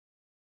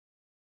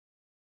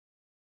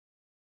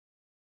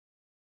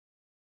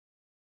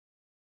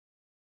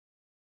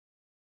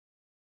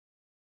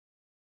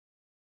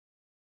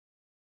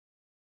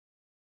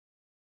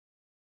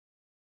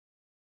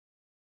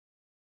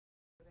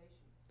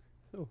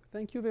So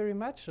thank you very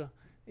much.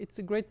 It's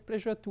a great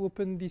pleasure to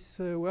open this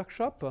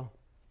workshop.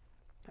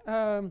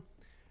 During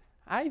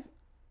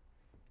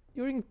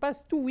the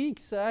past 2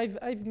 weeks,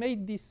 I've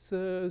made this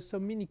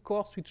some mini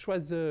course which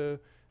was,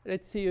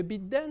 let's say, a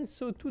bit dense.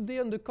 So today,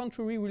 on the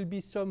contrary, will be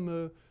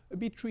some a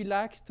bit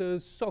relaxed,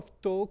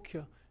 soft talk,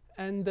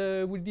 and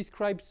we'll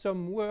describe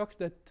some work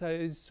that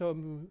is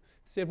some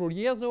several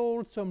years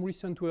old, some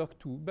recent work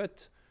too,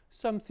 but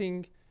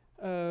something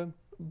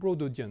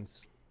broad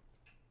audience.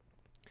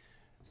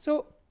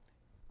 So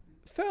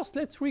first,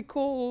 let's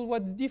recall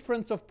what's the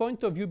difference of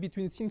point of view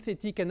between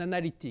synthetic and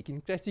analytic in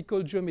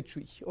classical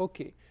geometry.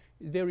 Okay,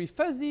 it's very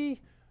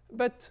fuzzy,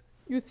 but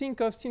you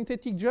think of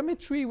synthetic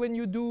geometry when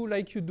you do,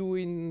 like you do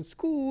in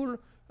school,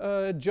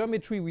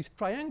 geometry with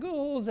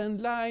triangles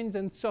and lines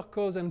and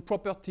circles and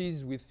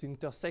properties with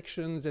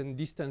intersections and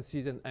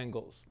distances and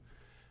angles.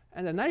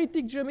 And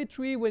analytic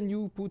geometry when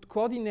you put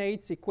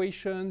coordinates,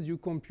 equations, you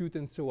compute,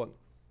 and so on.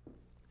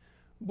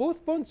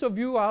 Both points of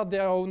view are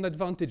their own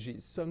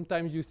advantages.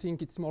 Sometimes you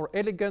think it's more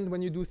elegant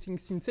when you do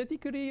things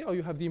synthetically, or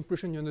you have the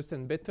impression you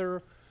understand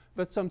better,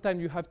 but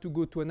sometimes you have to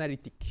go to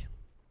analytic.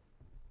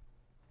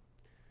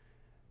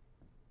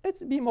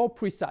 Let's be more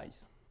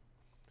precise.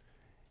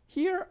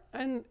 Here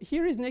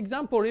is an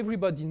example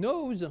everybody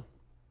knows,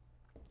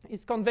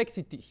 is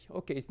convexity.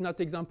 Okay, it's not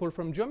example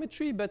from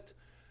geometry, but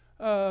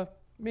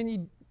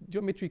many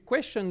geometry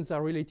questions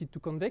are related to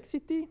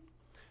convexity.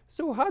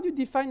 So how do you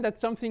define that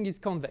something is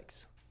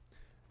convex?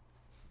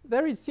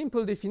 There is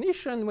simple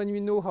definition when you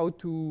know how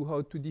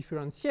to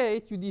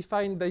differentiate. You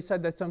decide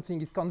that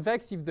something is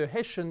convex if the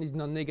Hessian is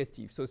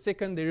non-negative. So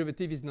second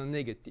derivative is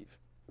non-negative.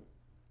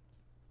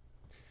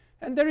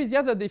 And there is the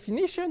other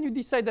definition. You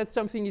decide that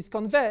something is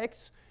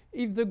convex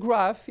if the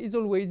graph is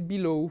always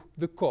below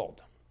the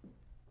chord.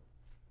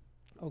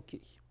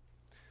 Okay.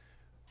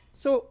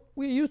 So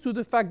we're used to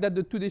the fact that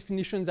the two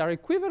definitions are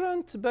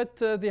equivalent, but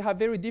they have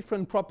very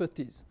different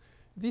properties.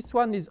 This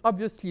one is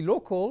obviously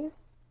local,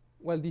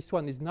 while this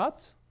one is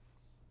not.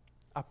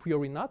 A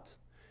priori not.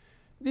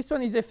 This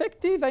one is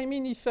effective. I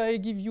mean, if I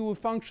give you a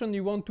function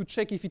you want to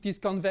check if it is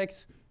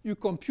convex, you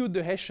compute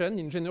the Hessian.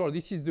 In general,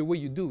 this is the way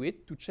you do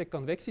it to check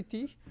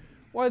convexity.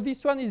 While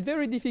this one is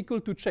very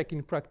difficult to check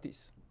in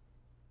practice.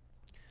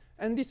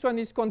 And this one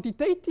is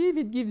quantitative.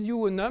 It gives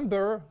you a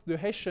number, the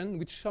Hessian,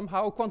 which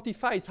somehow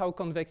quantifies how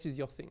convex is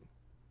your thing.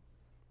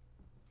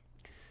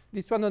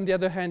 This one, on the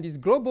other hand, is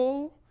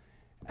global.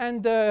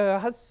 And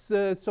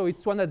so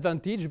it's one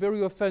advantage.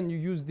 Very often you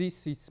use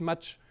this.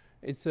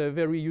 It's a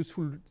very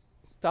useful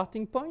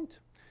starting point.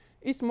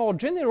 It's more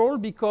general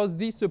because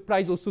this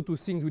applies also to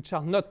things which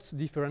are not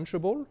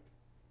differentiable.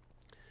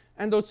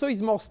 And also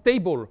is more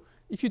stable.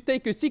 If you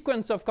take a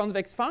sequence of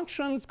convex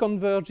functions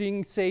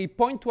converging, say,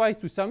 pointwise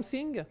to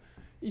something,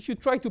 if you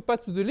try to pass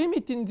to the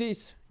limit in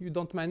this, you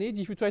don't manage.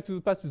 If you try to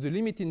pass to the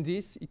limit in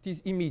this, it is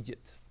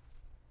immediate.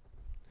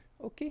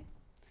 Okay?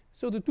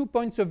 So the 2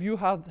 points of view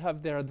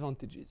have their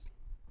advantages.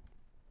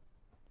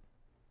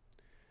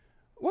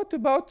 What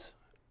about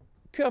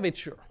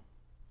curvature?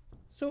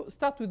 So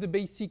start with the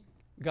basic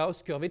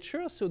Gauss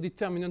curvature, so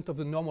determinant of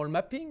the normal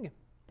mapping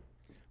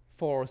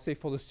for, say,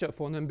 for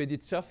an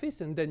embedded surface,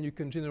 and then you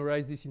can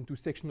generalize this into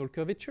sectional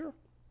curvature.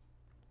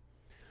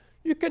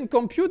 You can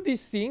compute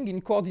this thing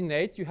in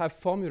coordinates. You have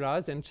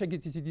formulas and check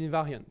it is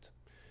invariant.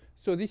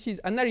 So this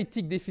is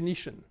analytic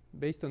definition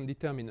based on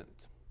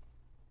determinant.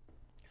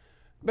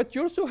 But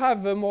you also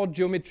have a more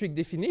geometric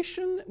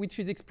definition, which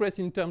is expressed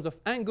in terms of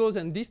angles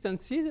and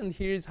distances, and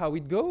here is how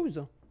it goes.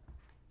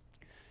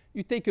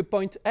 You take a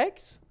point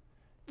x,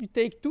 you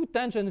take two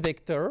tangent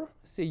vectors,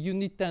 say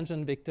unit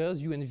tangent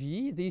vectors, u and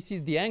v. This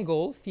is the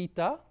angle,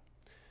 theta.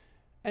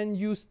 And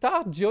you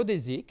start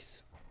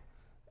geodesics,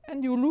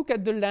 and you look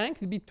at the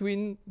length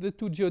between the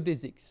two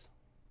geodesics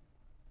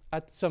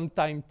at some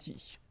time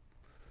t.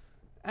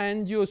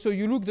 And so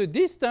you look the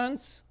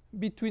distance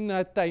between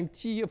time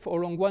t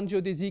along one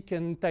geodesic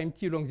and time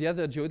t along the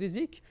other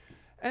geodesic.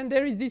 And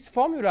there is this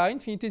formula,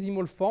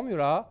 infinitesimal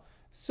formula.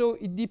 So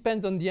it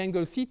depends on the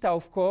angle theta,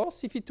 of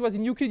course. If it was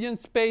in Euclidean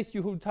space,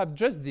 you would have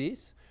just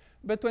this.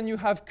 But when you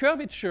have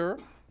curvature,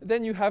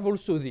 then you have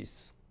also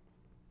this.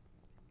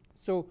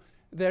 So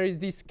there is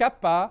this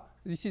kappa.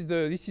 This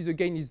is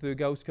again the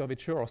Gauss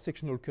curvature or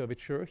sectional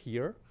curvature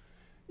here.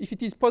 If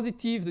it is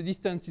positive, the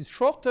distance is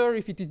shorter.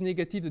 If it is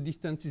negative, the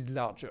distance is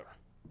larger.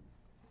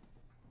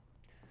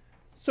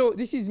 So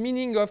this is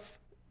meaning of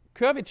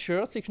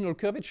curvature, sectional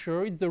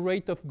curvature. It's the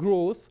rate of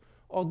growth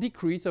or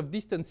decrease of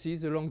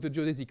distances along the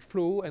geodesic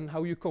flow and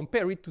how you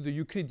compare it to the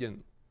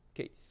Euclidean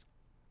case.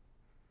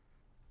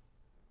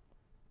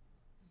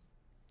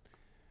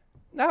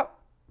 Now,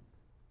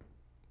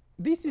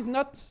 this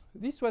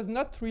was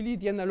not really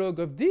the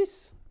analog of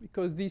this,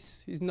 because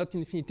this is not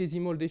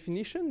infinitesimal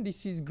definition.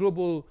 This is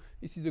global.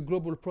 This is a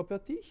global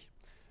property.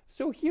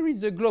 So here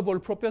is a global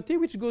property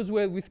which goes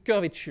well with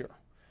curvature.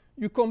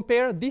 You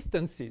compare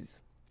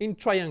distances in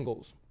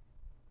triangles.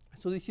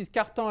 So this is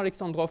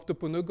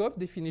Cartan-Alexandrov-Toponogov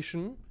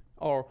definition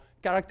or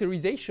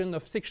characterization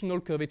of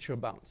sectional curvature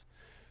bounds.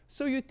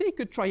 So you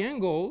take a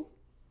triangle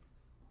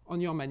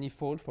on your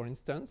manifold, for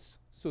instance.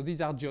 So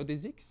these are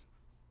geodesics.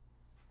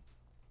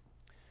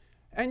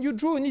 And you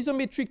draw an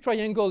isometric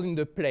triangle in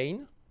the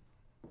plane.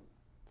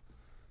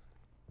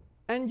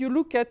 And you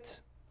look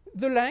at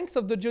the length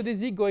of the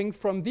geodesic going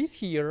from this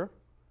here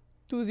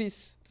to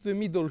this, to the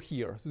middle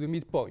here, to the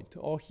midpoint,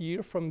 or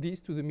here from this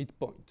to the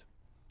midpoint.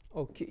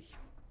 OK.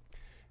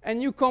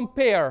 And you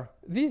compare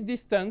this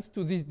distance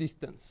to this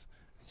distance.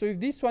 So if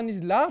this one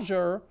is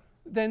larger,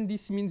 then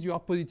this means you are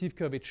positive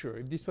curvature.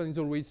 If this one is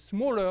always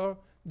smaller,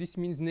 this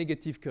means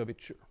negative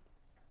curvature.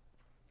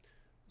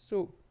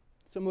 So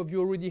some of you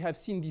already have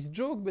seen this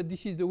joke, but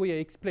this is the way I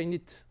explain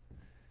it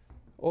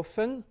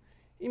often.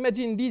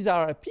 Imagine these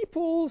are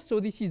people, so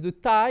this is the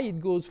tie. It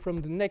goes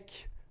from the neck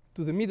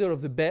to the middle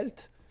of the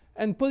belt.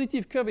 And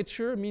positive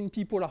curvature means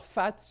people are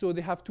fat, so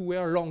they have to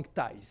wear long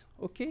ties.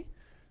 Okay?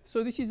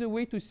 So this is a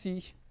way to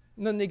see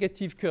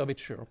non-negative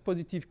curvature,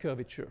 positive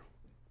curvature.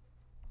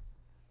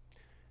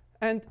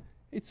 And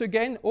it's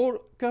again, all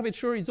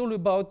curvature is all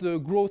about the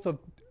growth of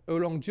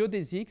along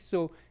geodesics.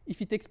 So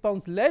if it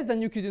expands less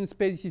than Euclidean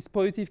space, this is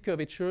positive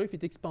curvature. If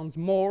it expands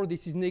more,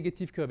 this is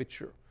negative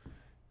curvature.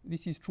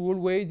 This is true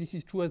always. This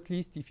is true at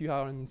least if you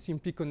are in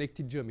simply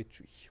connected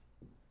geometry.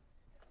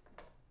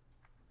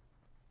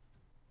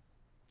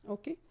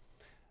 Okay.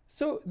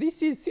 So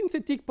this is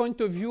synthetic point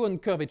of view on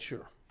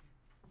curvature.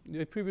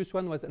 The previous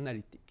one was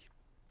analytic.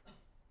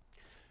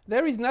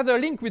 There is another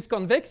link with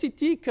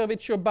convexity.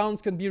 Curvature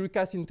bounds can be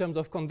recast in terms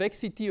of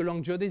convexity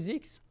along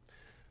geodesics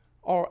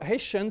or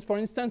Hessians. For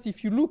instance,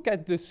 if you look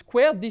at the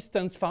square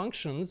distance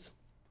functions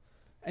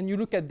and you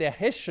look at their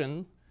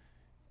Hessian,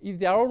 if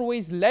they are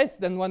always less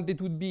than what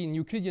it would be in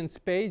Euclidean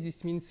space,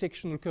 this means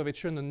sectional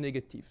curvature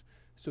non-negative.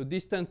 So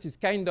distance is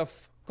kind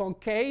of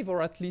concave,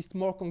 or at least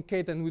more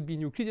concave than would be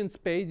in Euclidean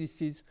space.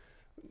 This is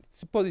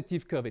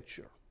positive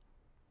curvature.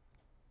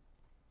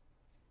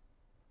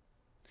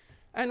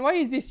 And why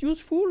is this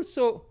useful?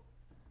 So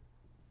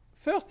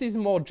first is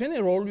more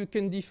general. You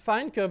can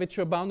define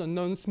curvature bound on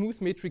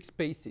non-smooth metric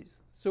spaces.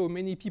 So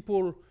many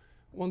people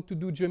want to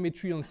do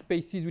geometry on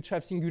spaces which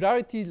have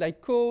singularities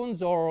like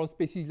cones or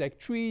spaces like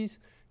trees.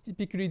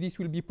 Typically, this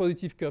will be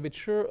positive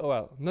curvature,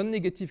 well,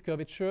 non-negative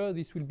curvature.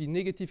 This will be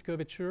negative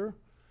curvature.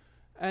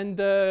 And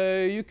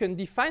you can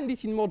define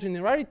this in more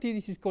generality.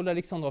 This is called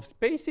Alexandrov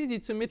spaces.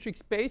 It's a metric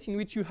space in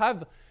which you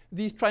have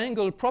these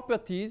triangle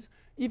properties,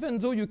 even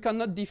though you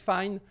cannot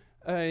define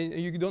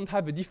you don't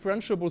have a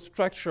differentiable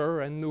structure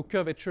and no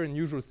curvature in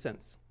usual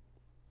sense.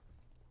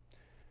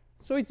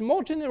 So it's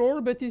more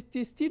general, but it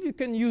is still you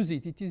can use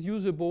it. It is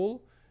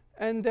usable.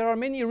 And there are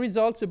many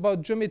results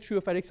about geometry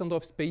of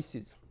Alexandrov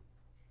spaces.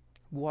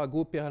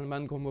 Bourago,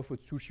 Perelman, Gromov,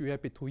 Otsushia,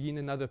 Petrouilin,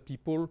 and other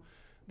people.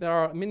 There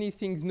are many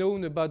things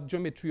known about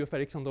geometry of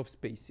Alexandrov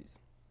spaces.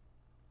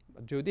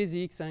 About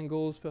geodesics,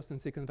 angles, first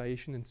and second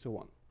variation, and so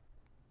on.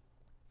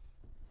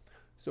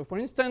 So for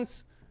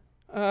instance,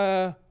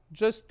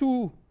 just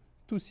two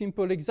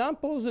simple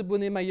examples. The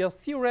Bonnet-Meyer's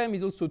theorem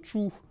is also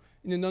true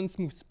in a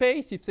non-smooth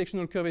space. If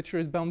sectional curvature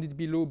is bounded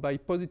below by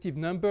positive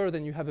number,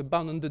 then you have a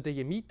bound on the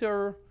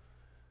diameter.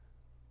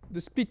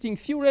 The splitting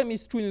theorem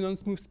is true in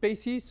non-smooth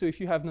spaces. So if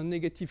you have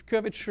non-negative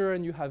curvature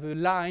and you have a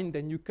line,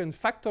 then you can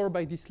factor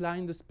by this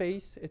line the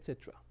space,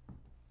 etc.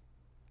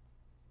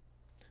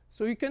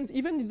 So you can,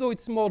 even though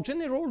it's more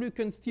general, you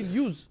can still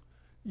use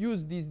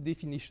these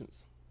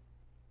definitions.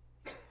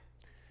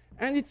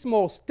 And it's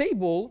more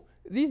stable.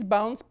 These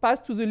bounds pass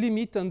to the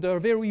limit under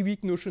very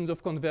weak notions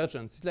of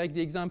convergence. It's like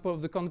the example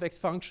of the convex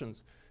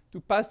functions. To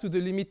pass to the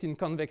limit in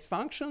convex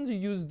functions, you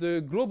use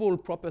the global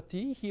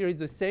property. Here is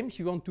the same. If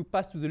you want to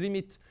pass to the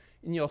limit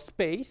in your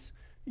space,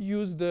 you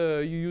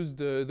use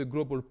the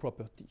global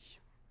property.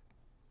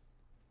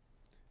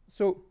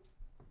 So,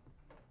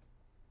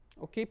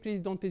 okay, please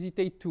don't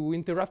hesitate to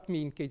interrupt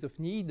me in case of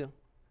need.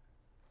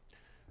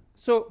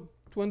 So,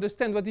 to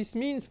understand what this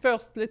means,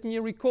 first let me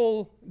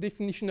recall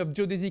definition of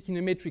geodesic in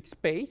a metric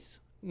space,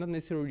 not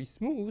necessarily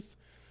smooth.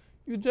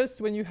 You just,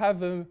 when you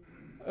have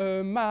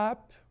a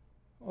map,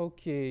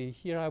 okay,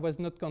 here I was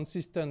not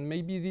consistent.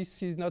 Maybe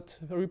this is not,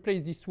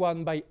 replace this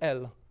one by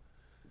L.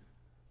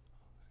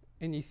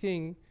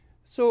 Anything.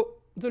 So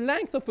the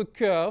length of a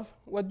curve,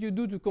 what you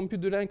do to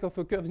compute the length of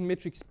a curve in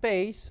metric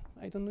space,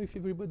 I don't know if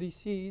everybody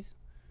sees,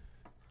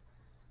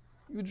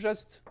 you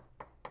just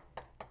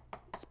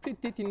split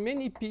it in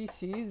many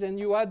pieces and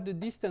you add the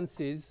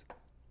distances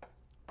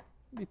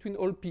between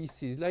all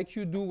pieces, like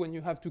you do when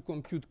you have to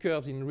compute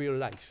curves in real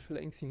life,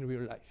 length in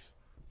real life.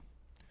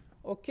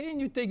 Okay,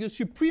 and you take the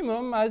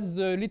supremum as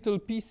the little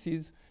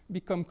pieces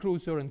become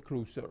closer and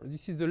closer.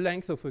 This is the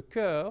length of a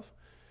curve.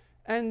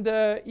 And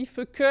if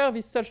a curve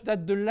is such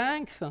that the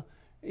length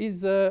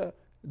is of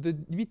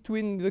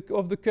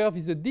the curve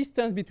is the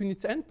distance between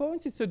its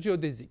endpoints, it's a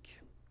geodesic.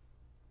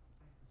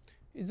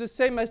 It's the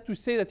same as to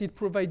say that it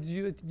provides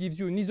you, it gives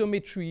you an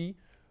isometry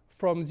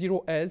from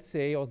 0L,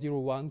 say, or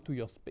 0,1 to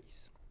your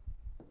space.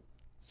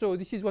 So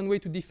this is one way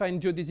to define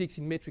geodesics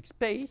in metric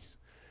space.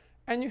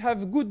 And you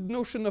have a good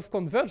notion of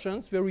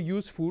convergence, very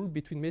useful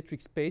between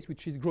metric space,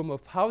 which is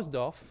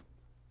Gromov-Hausdorff.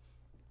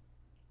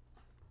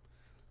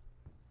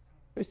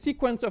 a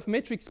sequence of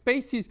metric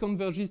spaces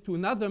converges to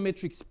another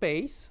metric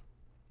space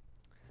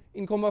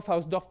in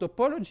Gromov-Hausdorff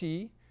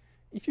topology,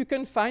 if you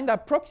can find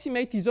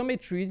approximate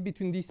isometries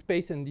between this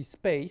space and this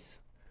space.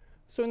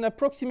 So an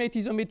approximate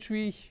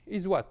isometry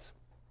is what?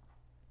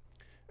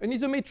 An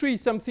isometry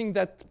is something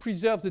that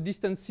preserves the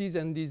distances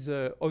and is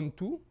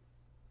onto.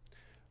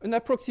 An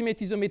approximate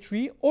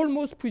isometry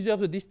almost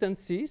preserves the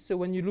distances. So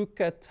when you look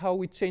at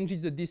how it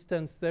changes the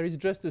distance, there is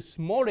just a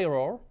small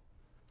error,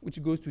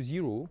 which goes to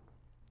 0.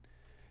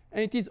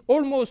 And it is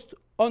almost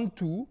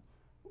onto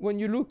when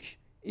you look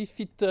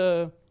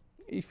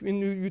if when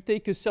you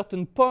take a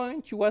certain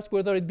point, you ask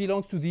whether it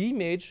belongs to the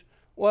image.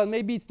 Well,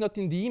 maybe it's not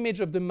in the image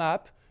of the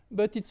map,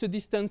 but it's a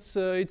distance,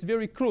 it's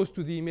very close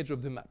to the image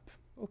of the map.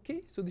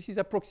 Okay, so this is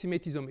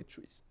approximate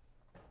isometries.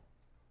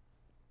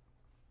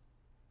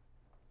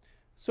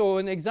 So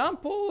an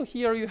example,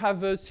 here you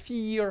have a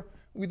sphere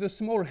with a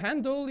small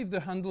handle. If the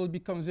handle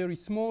becomes very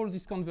small,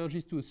 this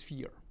converges to a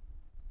sphere.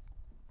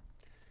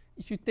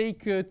 If you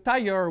take a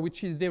tire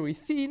which is very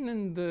thin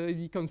and it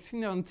becomes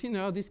thinner and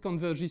thinner, this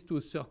converges to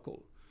a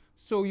circle.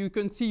 So you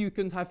can see you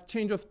can have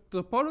change of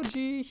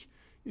topology,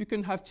 you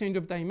can have change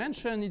of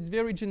dimension. It's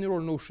very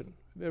general notion,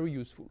 very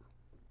useful.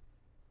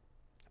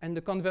 And the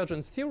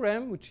convergence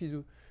theorem, which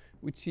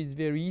is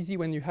very easy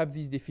when you have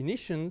these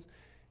definitions,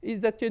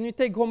 is that when you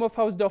take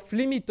Gromov-Hausdorff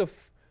limit of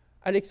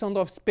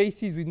Alexandrov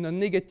spaces with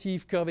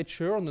non-negative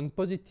curvature,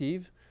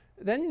 non-positive,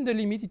 then in the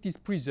limit it is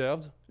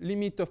preserved.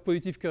 Limit of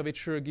positive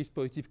curvature gives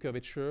positive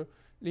curvature.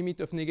 Limit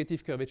of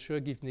negative curvature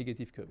gives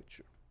negative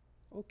curvature.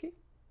 Okay?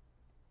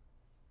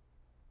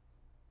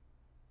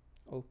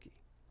 Okay.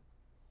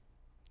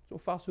 So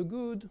far so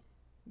good.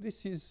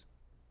 This is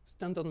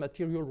standard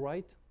material,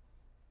 right?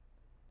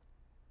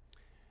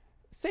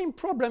 Same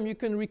problem you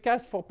can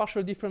recast for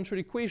partial differential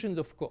equations,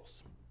 of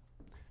course.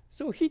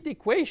 So heat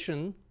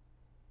equation,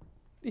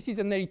 this is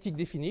analytic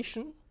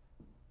definition.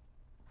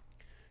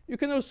 You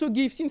can also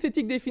give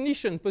synthetic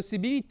definition.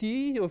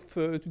 Possibility of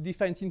to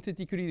define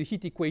synthetically the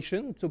heat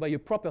equation, so by a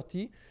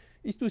property,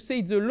 is to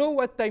say the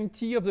law at time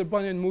t of the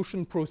Brownian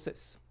motion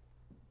process.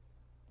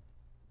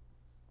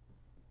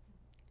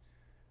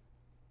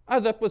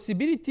 Other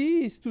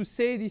possibility is to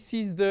say this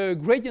is the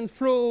gradient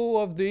flow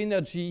of the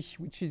energy,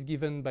 which is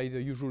given by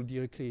the usual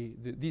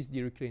this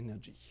Dirichlet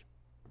energy.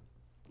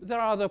 There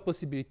are other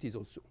possibilities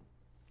also.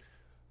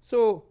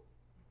 So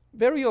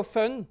very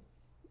often,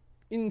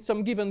 in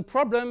some given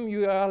problem,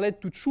 you are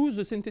led to choose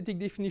a synthetic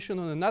definition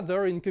on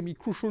another, and it can be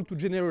crucial to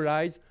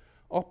generalize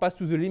or pass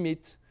to the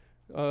limit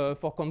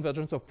for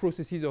convergence of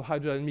processes or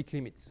hydrodynamic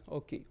limits.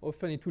 Okay,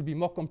 often it will be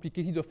more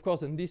complicated, of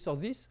course, than this or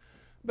this,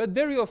 but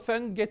very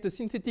often get a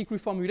synthetic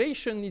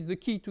reformulation is the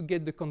key to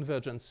get the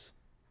convergence.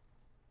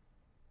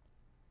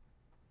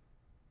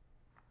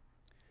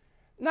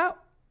 Now,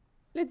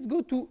 let's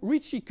go to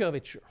Ricci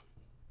curvature.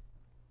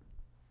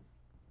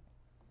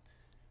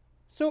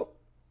 So,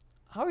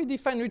 how we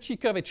define Ricci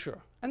curvature?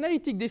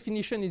 Analytic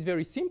definition is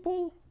very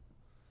simple.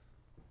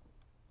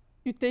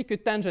 You take a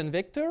tangent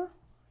vector,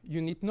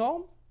 unit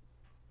norm,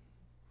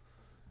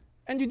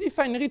 and you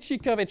define Ricci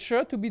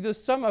curvature to be the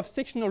sum of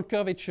sectional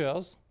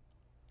curvatures,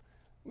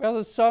 where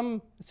the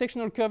sum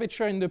sectional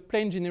curvature in the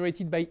plane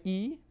generated by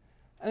E,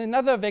 and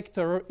another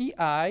vector,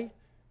 EI,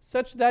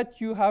 such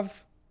that you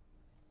have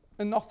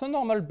an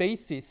orthonormal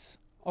basis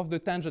of the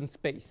tangent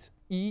space,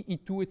 E,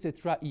 E2,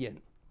 etc., En.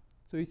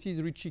 So this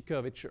is Ricci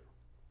curvature.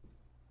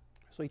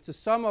 So it's a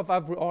sum of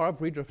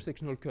average of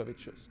sectional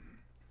curvatures.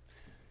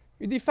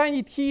 You define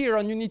it here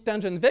on unit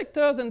tangent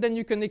vectors, and then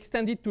you can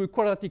extend it to a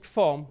quadratic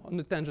form on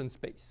the tangent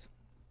space.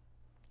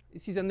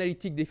 This is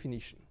analytic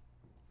definition.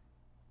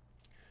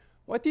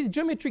 What is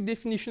geometric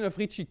definition of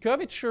Ricci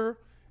curvature?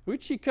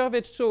 Ricci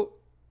curvature, so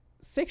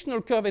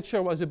sectional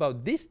curvature was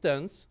about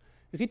distance.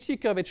 Ricci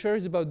curvature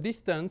is about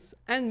distance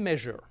and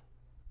measure.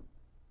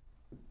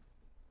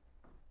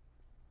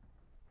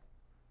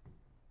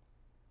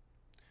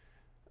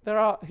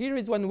 Here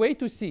is one way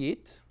to see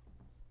it.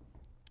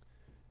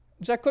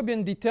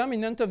 Jacobian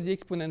determinant of the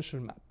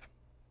exponential map.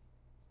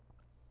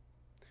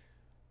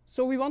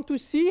 So we want to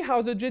see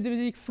how the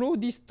geodesic flow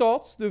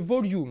distorts the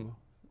volume,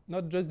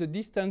 not just the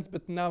distance,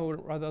 but now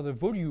rather the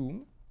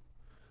volume.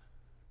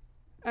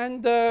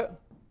 And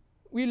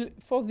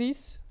for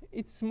this,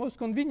 it's most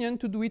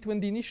convenient to do it when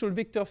the initial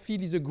vector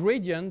field is a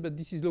gradient, but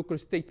this is local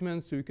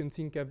statement, so you can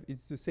think of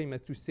it's the same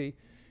as to say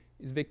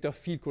it's vector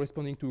field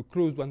corresponding to a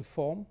closed one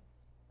form.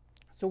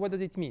 So what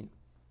does it mean?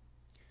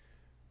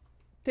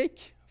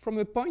 Take from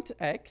a point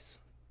x,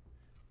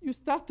 you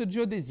start a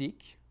geodesic,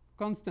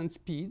 constant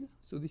speed,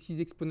 so this is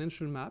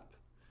exponential map,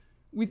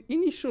 with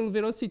initial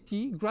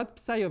velocity grad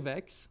psi of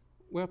x,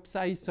 where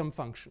psi is some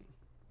function.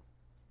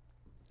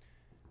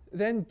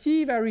 Then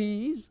t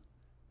varies,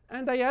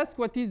 and I ask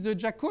what is the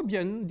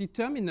Jacobian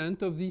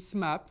determinant of this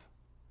map,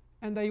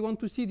 and I want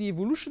to see the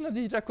evolution of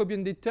this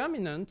Jacobian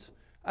determinant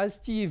as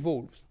t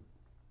evolves.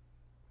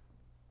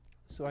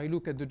 So I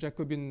look at the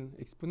Jacobian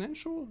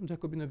exponential,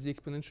 Jacobian of the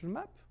exponential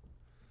map.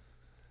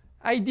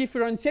 I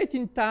differentiate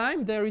in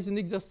time. There is an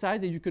exercise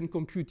that you can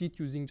compute it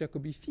using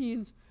Jacobi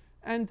fields.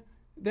 And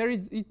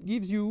it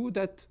gives you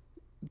that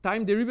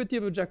time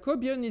derivative of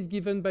Jacobian is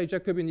given by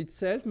Jacobian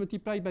itself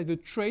multiplied by the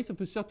trace of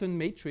a certain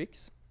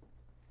matrix.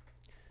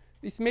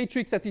 This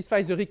matrix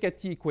satisfies the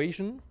Riccati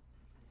equation.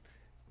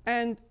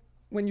 And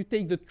when you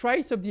take the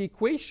trace of the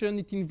equation,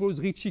 it involves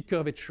Ricci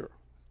curvature.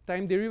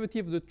 Time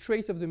derivative of the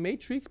trace of the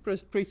matrix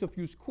plus trace of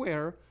u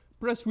square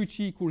plus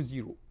Ricci equals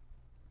 0.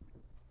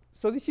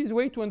 So this is a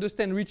way to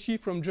understand Ricci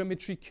from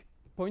geometric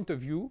point of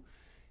view.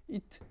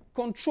 It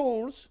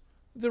controls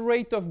the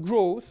rate of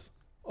growth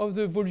of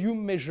the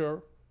volume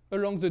measure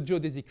along the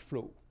geodesic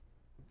flow.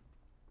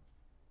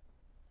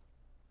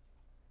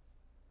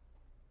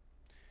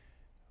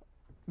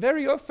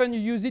 Very often you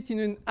use it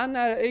in an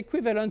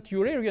equivalent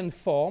Eulerian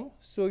form.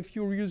 So if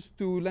you're used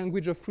to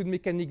language of fluid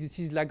mechanics, this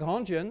is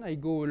Lagrangian. I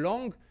go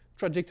along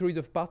trajectories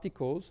of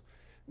particles.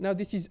 Now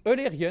this is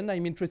Eulerian.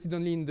 I'm interested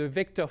only in the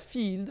vector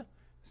field,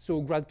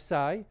 so grad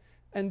psi.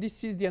 And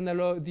this is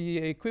the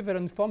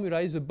equivalent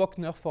formula is the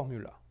Bochner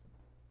formula,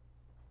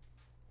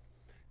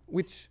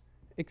 which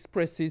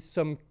expresses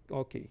some,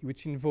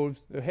 which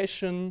involves the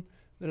Hessian,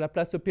 the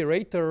Laplace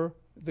operator,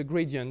 the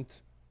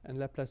gradient, and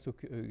Laplace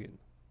again.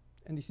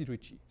 And this is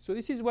Ricci. So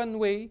this is one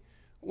way,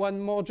 one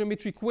more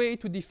geometric way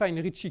to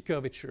define Ricci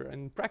curvature.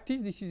 And in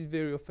practice, this is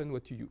very often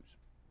what you use.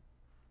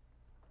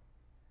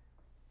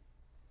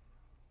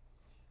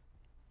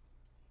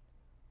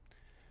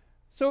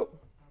 So,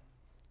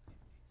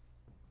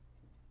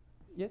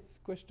 yes,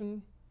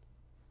 question?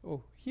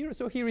 Oh, here.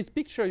 So here is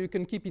picture you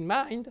can keep in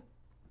mind.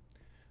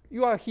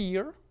 You are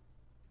here.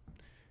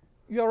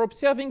 You are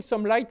observing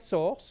some light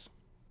source.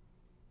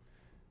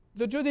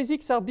 The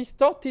geodesics are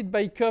distorted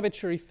by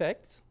curvature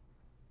effects.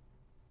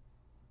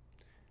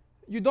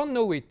 You don't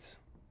know it,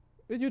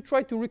 but you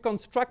try to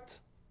reconstruct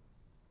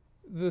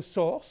the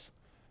source,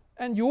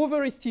 and you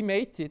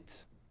overestimate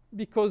it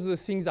because the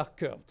things are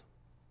curved.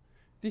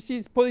 This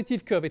is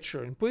positive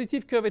curvature. In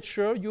positive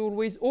curvature, you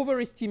always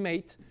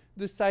overestimate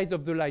the size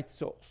of the light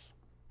source.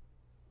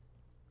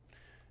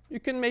 You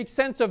can make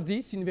sense of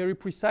this in a very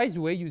precise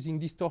way using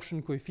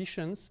distortion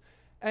coefficients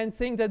and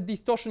saying that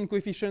distortion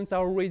coefficients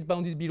are always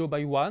bounded below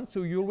by 1,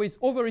 so you always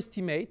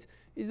overestimate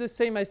is the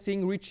same as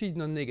saying Ricci is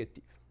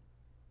non-negative.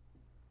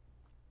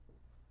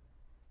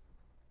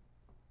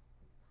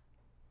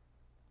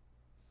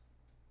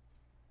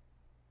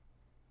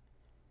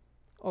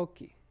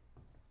 Okay.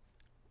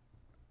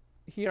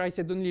 Here I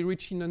said only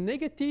Ricci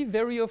non-negative.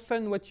 Very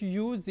often what you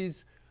use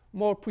is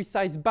more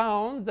precise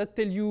bounds that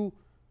tell you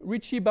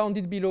Ricci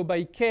bounded below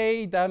by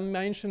k,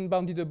 dimension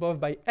bounded above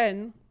by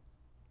n.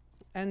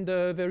 And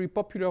a very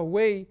popular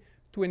way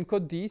to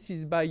encode this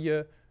is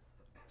by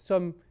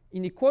some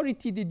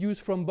inequality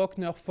deduced from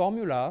Bochner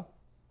formula.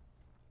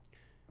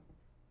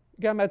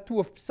 Gamma 2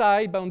 of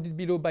psi bounded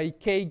below by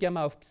k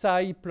gamma of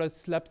psi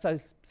plus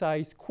Laplace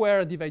psi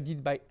squared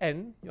divided by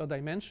n, your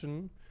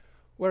dimension,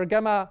 where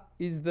gamma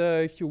is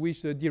the, if you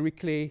wish, the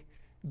Dirichlet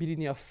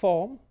bilinear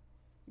form,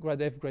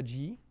 grad f, grad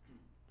g.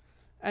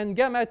 And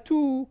gamma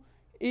 2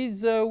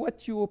 is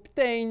what you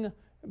obtain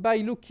by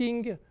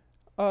looking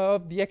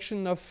of the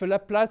action of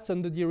Laplace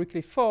on the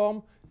Dirichlet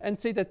form and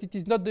say that it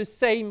is not the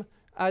same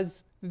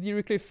as the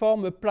Dirichlet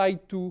form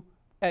applied to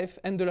f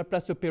and the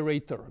Laplace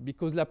operator,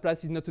 because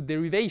Laplace is not a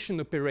derivation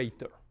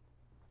operator.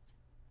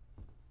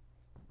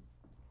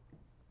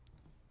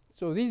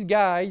 So these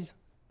guys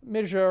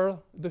measure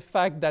the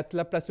fact that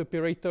Laplace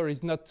operator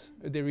is not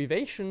a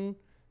derivation,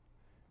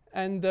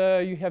 and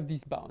you have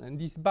this bound. And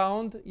this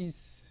bound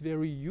is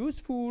very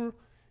useful,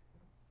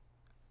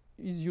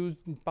 is used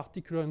in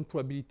particular in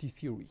probability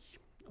theory.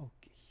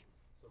 Okay.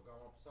 So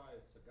gamma of psi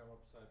is gamma of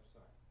psi psi.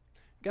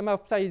 Gamma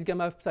of psi is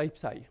gamma of psi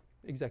psi,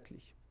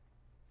 exactly.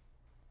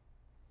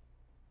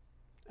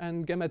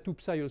 And gamma 2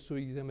 psi also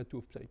is gamma 2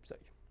 of psi psi.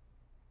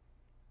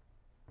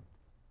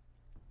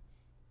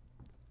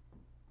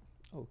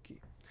 Okay.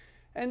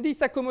 And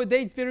this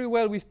accommodates very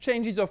well with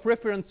changes of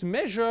reference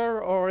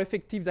measure or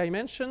effective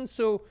dimension.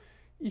 So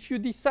if you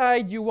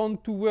decide you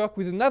want to work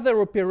with another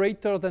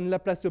operator than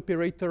Laplace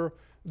operator,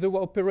 the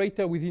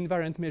operator with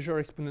invariant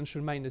measure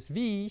exponential minus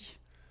v,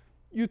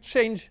 you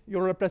change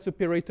your Laplace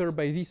operator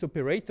by this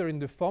operator in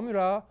the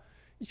formula.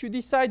 If you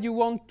decide you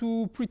want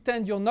to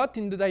pretend you're not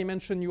in the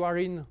dimension you are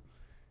in,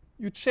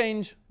 you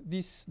change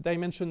this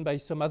dimension by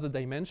some other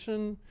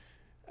dimension,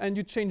 and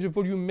you change the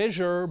volume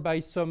measure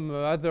by some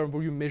other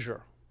volume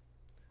measure.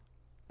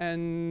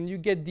 And you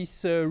get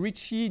this new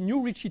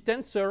Ricci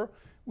tensor,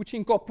 which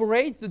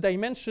incorporates the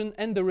dimension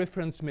and the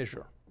reference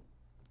measure.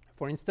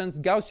 For instance,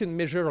 Gaussian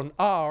measure on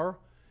R,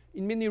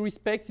 in many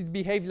respects, it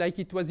behaved like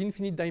it was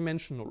infinite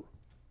dimensional.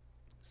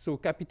 So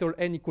capital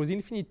N equals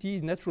infinity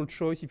is natural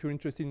choice if you're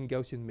interested in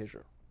Gaussian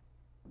measure.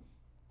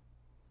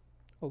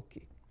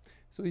 Okay.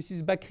 So this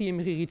is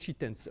Bakry-Emery-Ricci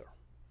tensor.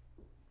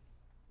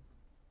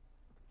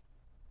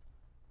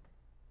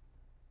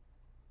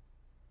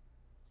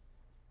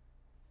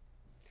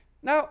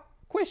 Now,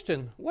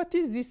 question, what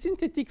is the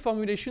synthetic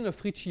formulation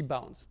of Ricci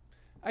bounds?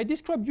 I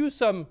described you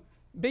some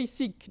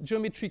basic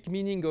geometric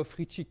meaning of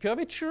Ricci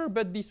curvature,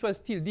 but this was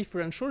still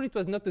differential. It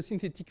was not a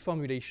synthetic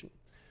formulation.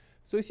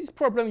 So this is a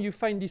problem you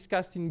find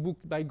discussed in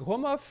books by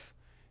Gromov,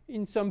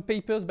 in some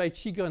papers by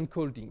Chigger and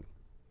Colding.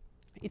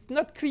 It's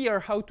not clear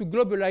how to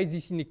globalize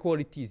these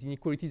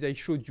inequalities I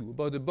showed you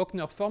about the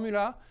Bochner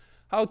formula,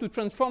 how to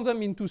transform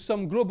them into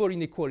some global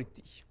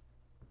inequality,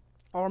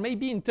 or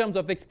maybe in terms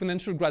of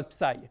exponential grad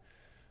psi.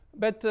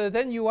 But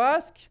then you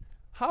ask,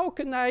 how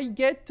can I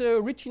get a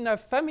rich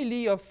enough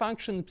family of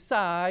function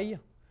psi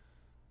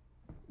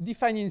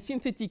defined in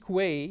synthetic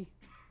way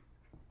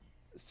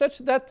such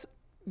that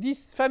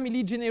this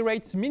family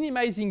generates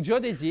minimizing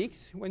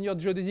geodesics? When your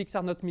geodesics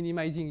are not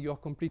minimizing, you're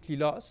completely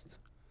lost.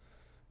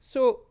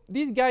 So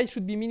these guys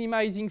should be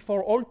minimizing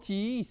for all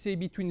t, say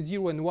between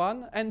 0 and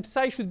 1, and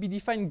psi should be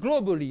defined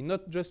globally,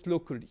 not just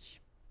locally.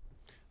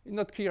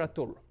 Not clear at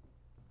all.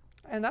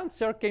 An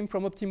answer came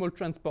from optimal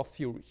transport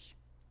theory.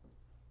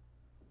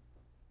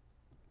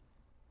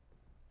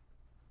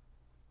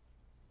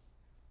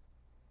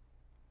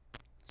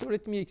 So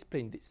let me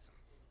explain this.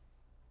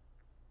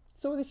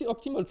 So this is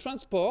optimal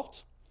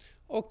transport.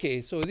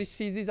 Okay, so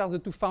these are the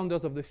two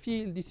founders of the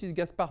field. This is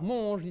Gaspar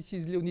Monge, this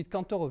is Leonid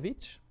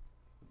Kantorovich.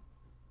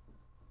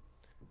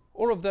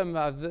 All of them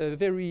have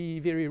very,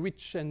 very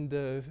rich and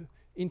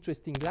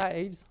interesting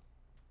lives.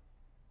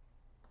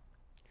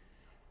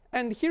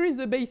 And here is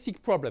the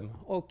basic problem.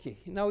 Okay,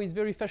 now it's a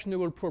very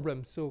fashionable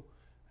problem. So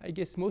I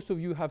guess most of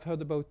you have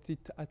heard about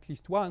it at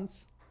least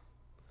once.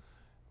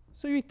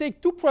 So you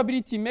take two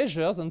probability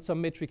measures on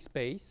some metric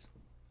space,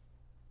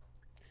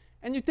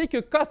 and you take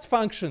a cost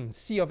function,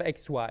 C of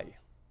xy.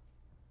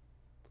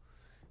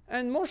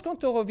 And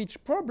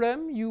Monge-Kantorovich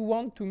problem, you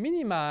want to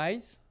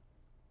minimize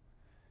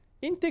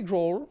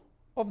integral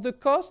of the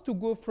cost to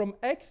go from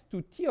x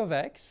to t of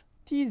x,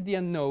 t is the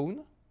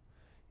unknown,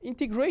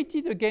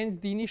 integrated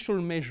against the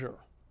initial measure.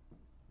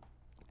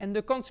 And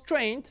the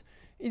constraint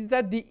is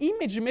that the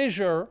image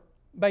measure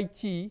by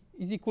t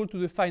is equal to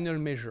the final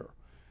measure.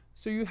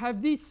 So you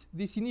have this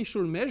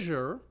initial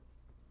measure.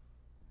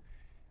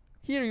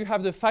 Here you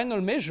have the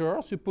final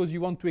measure. Suppose you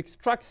want to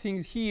extract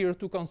things here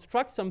to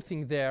construct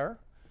something there.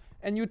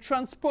 And you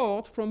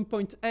transport from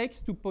point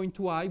x to point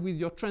y with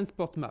your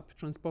transport map.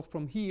 Transport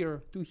from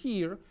here to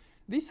here.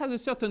 This has a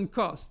certain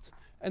cost.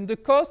 And the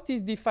cost is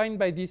defined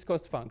by this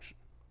cost function.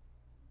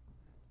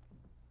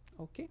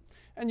 Okay?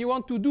 And you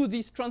want to do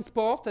this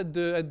transport at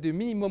the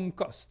minimum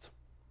cost.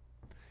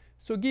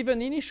 So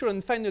given initial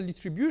and final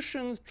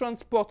distributions,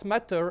 transport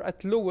matter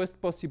at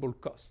lowest possible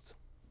cost.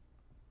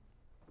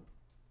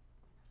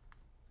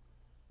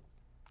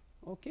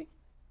 Okay?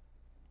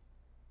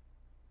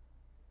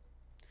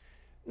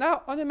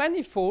 Now, on a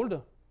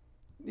manifold,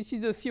 this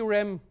is a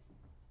theorem,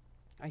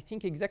 I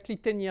think exactly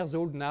 10 years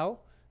old now,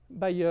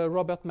 by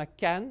Robert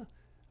McCann.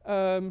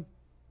 When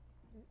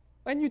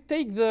you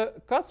take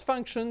the cost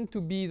function to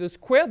be the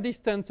square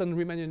distance on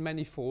Riemannian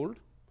manifold,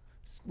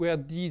 where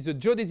d is the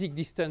geodesic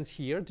distance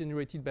here,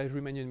 generated by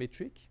Riemannian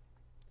metric,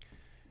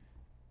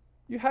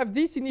 you have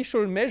this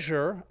initial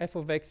measure, f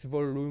of x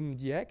volume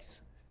dx,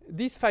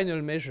 this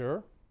final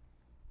measure.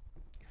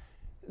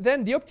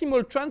 Then the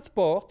optimal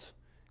transport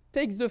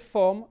takes the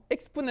form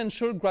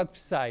exponential grad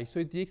psi. So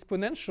it's the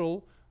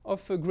exponential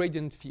of a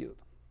gradient field.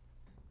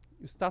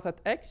 You start at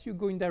x, you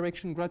go in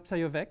direction grad psi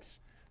of x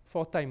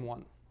for time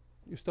 1.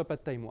 You stop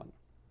at time 1.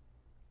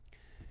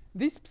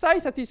 This psi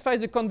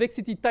satisfies a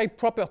convexity type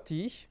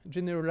property,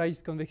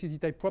 generalized convexity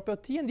type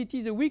property, and it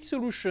is a weak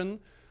solution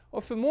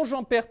of a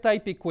Monge-Ampère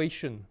type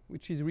equation,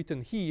 which is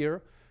written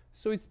here.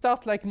 So it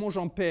starts like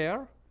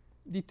Monge-Ampère,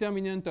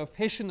 determinant of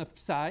Hessian of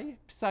psi.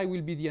 Psi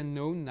will be the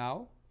unknown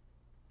now.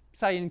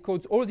 Psi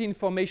encodes all the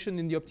information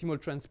in the optimal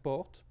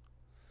transport.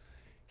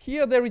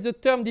 Here there is a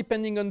term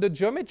depending on the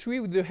geometry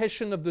with the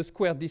Hessian of the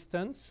square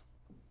distance.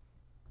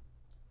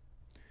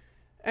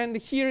 And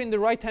here in the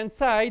right-hand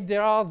side,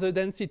 there are the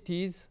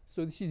densities.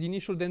 So this is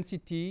initial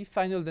density,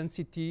 final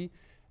density,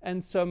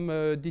 and some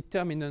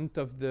determinant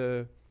of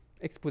the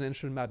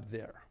exponential map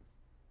there.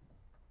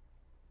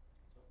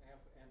 So F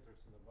enters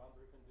in the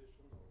boundary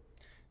condition?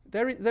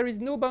 Or? There is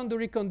no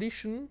boundary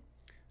condition.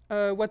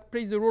 What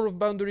plays the role of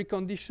boundary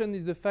condition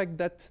is the fact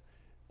that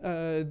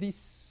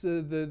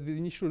the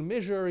initial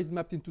measure is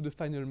mapped into the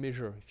final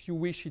measure. If you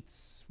wish,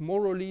 it's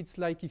morally, it's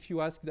like if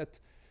you ask that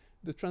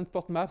the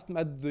transport maps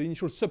map the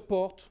initial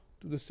support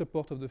to the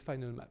support of the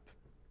final map.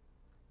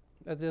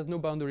 But there's no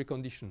boundary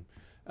condition.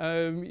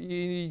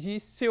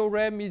 His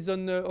theorem is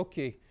on,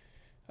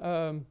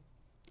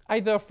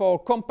 either for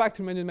compact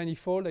Riemannian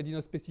manifold, I did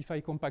not specify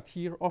compact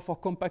here, or for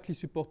compactly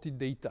supported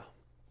data.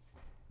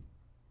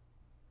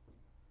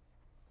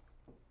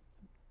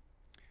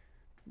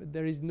 But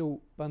there is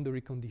no boundary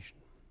condition.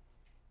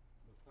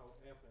 But how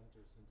F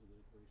enters into the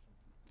equation?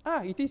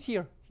 Ah, it is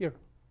here.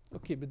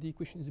 Okay, but the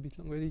equation is a bit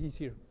long, but it is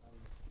here.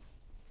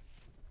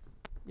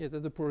 Yes,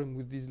 that's the problem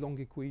with these long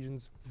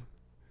equations.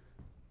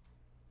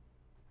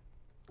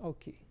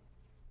 Okay.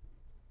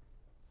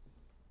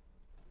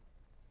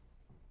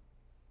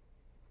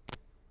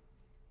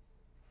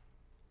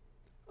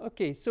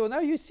 Okay, so now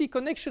you see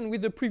connection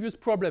with the previous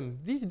problem.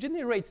 This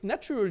generates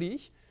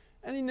naturally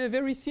and in a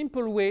very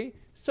simple way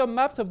some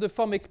maps of the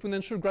form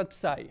exponential grad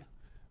psi.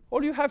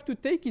 all you have to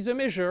take is a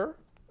measure,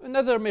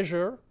 another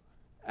measure,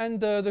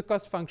 and the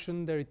cost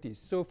function, there it is.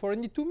 So for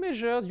any two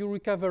measures, you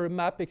recover a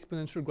map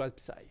exponential grad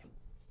psi.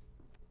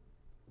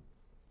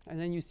 And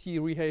then you see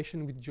a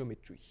relation with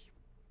geometry.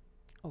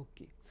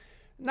 Okay.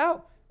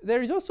 Now,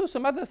 there is also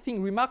some other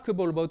thing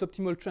remarkable about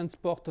optimal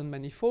transport on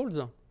manifolds,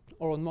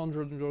 or on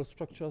non-general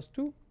structures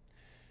too.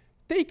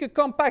 Take a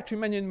compact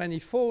Riemannian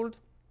manifold,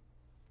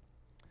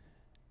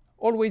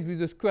 always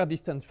with a square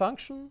distance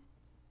function,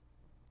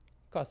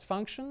 cost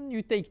function.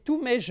 You take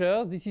two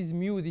measures, this is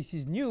mu, this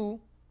is nu,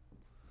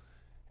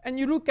 and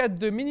you look at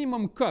the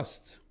minimum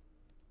cost,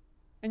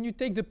 and you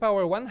take the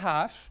power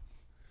 1/2,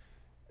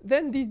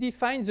 then this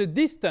defines the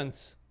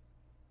distance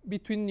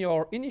between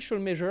your initial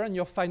measure and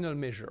your final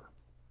measure.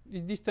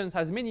 This distance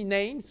has many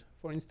names,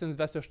 for instance,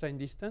 Wasserstein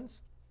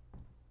distance.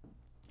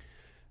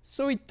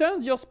 So it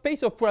turns your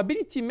space of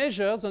probability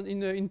measures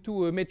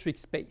into a metric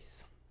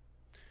space.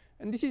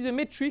 And this is a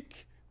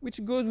metric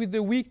which goes with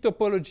the weak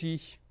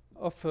topology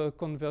of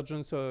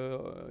convergence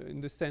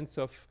in the sense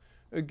of,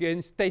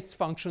 again, space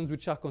functions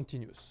which are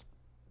continuous.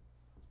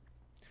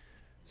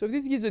 So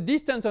this gives a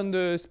distance on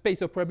the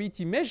space of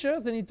probability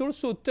measures, and it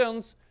also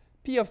turns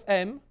P of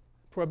M,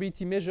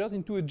 probability measures,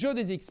 into a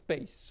geodesic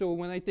space. So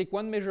when I take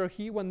one measure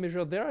here, one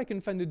measure there, I can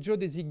find a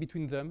geodesic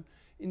between them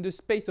in the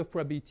space of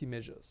probability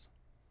measures.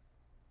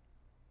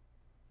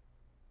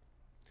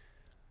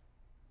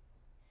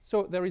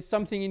 So there is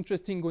something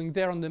interesting going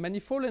there on the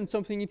manifold, and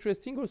something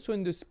interesting also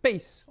in the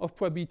space of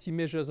probability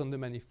measures on the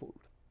manifold.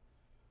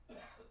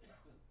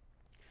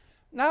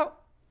 Now,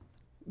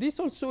 this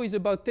also is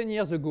about 10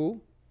 years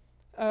ago.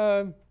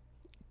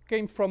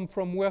 Came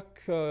from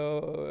work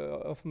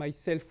of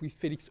myself with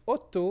Felix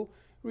Otto,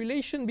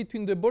 relation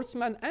between the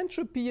Boltzmann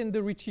entropy and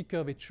the Ricci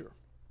curvature.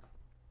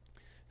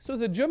 So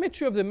the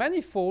geometry of the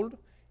manifold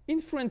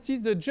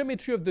influences the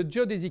geometry of the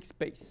geodesic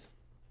space,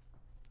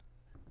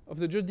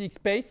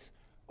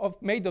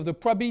 made of the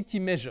probability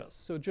measures.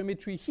 So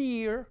geometry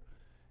here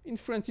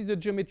influences the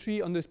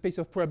geometry on the space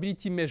of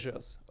probability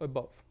measures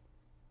above.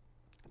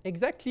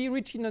 Exactly,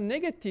 Ricci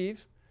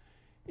non-negative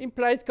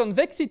implies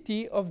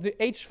convexity of the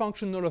H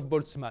functional of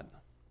Boltzmann.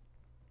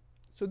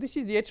 So this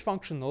is the H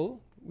functional.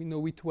 We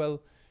know it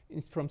well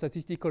from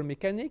statistical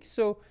mechanics.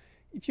 So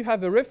if you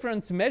have a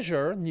reference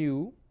measure,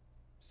 nu,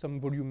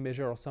 some volume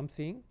measure or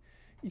something,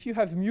 if you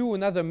have mu,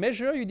 another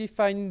measure, you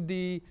define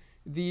the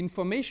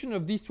information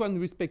of this one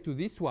with respect to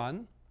this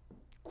one.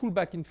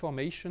 Kullback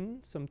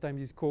information, sometimes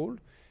it's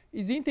called,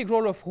 is the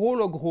integral of rho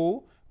log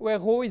rho, where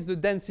rho is the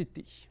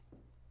density.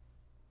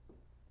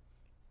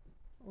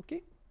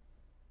 Okay?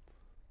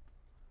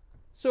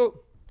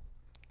 So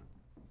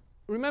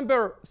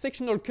remember,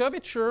 sectional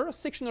curvature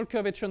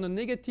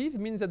non-negative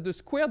means that the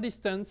square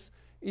distance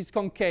is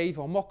concave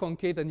or more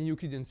concave than in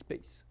Euclidean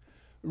space.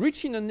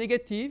 Ricci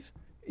non-negative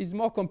is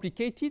more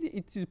complicated.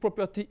 It is a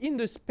property in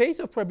the space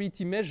of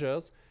probability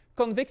measures,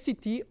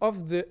 convexity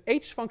of the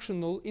H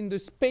functional in the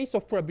space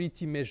of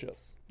probability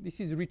measures. This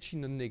is Ricci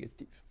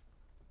non-negative.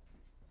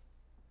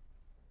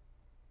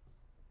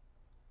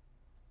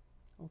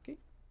 Okay?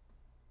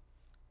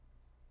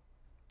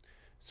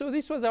 So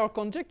this was our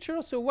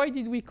conjecture. So why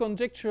did we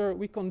conjecture?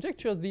 We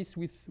conjectured this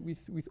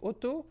with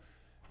Otto.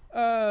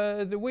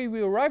 The way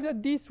we arrived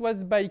at this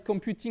was by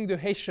computing the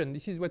Hessian.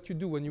 This is what you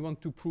do when you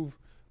want to prove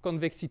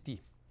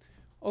convexity.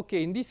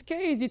 Okay, in this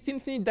case, it's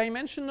infinite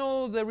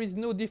dimensional. There is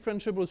no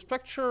differentiable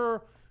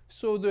structure,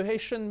 so the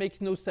Hessian makes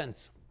no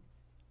sense.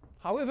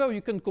 However,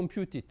 you can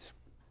compute it.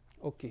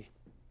 Okay.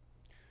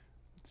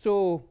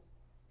 So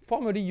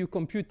formally, you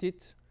compute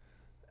it,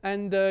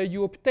 and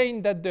you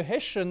obtain that the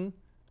Hessian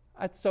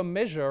at some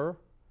measure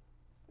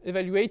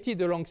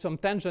evaluated along some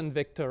tangent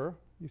vector,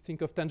 you think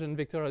of tangent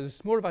vector as a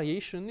small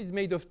variation, is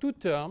made of two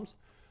terms.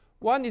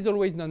 One is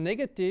always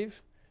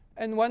non-negative,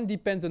 and one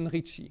depends on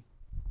Ricci.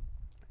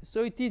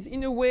 So it is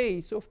in a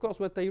way, so of course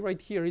what I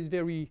write here is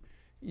very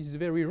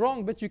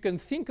wrong, but you can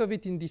think of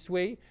it in this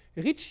way.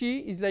 Ricci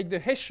is like the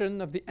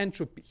Hessian of the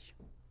entropy.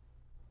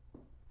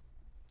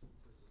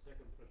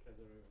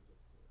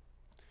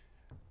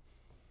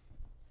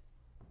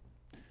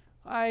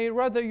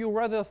 You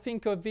rather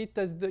think of it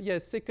as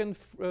the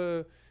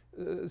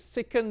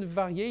second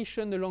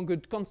variation along a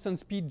constant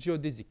speed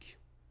geodesic.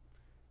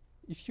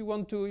 If you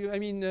want to,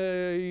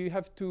 you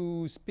have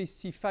to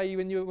specify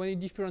when you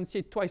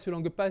differentiate twice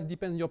along a path,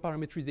 depends on your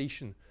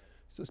parametrization.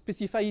 So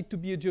specify it to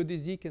be a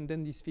geodesic, and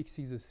then this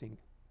fixes the thing.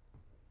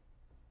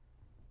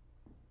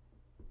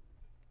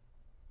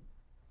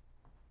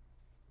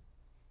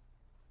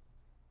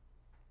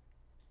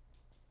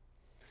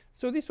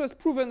 So this was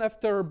proven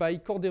after by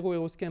Cordero,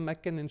 Eroskin,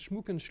 Macken, and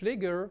Schmuck and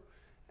Schläger,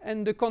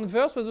 and the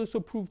converse was also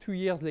proved 2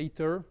 years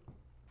later.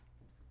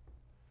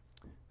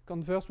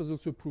 Converse was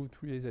also proved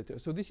 3 years later.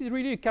 So this is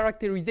really a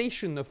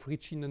characterization of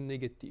Ricci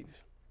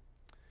non-negative.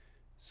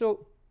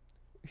 So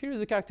here is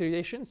the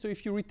characterization. So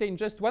if you retain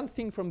just one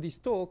thing from this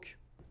talk,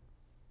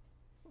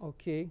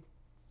 okay,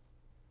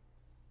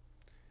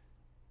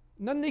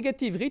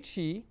 non-negative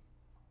Ricci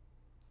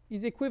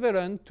is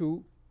equivalent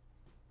to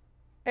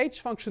H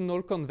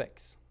functional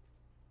convex.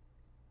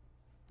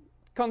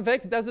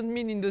 convex doesn't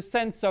mean in the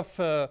sense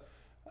of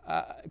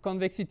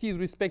convexity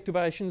with respect to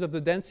variations of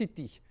the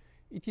density.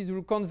 It is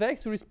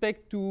convex with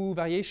respect to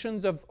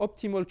variations of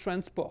optimal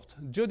transport,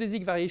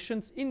 geodesic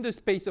variations in the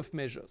space of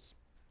measures.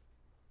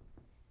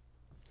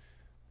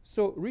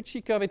 So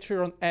Ricci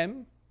curvature on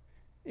M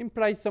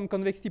implies some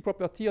convexity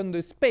property on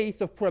the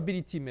space of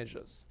probability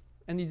measures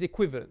and is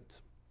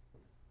equivalent.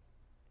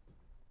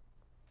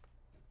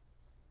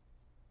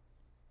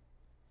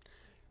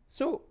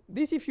 So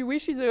this, if you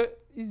wish, is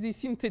the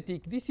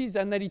synthetic. This is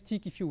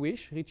analytic, if you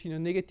wish, Ricci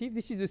non-negative.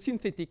 This is a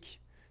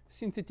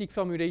synthetic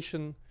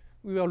formulation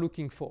we were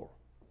looking for.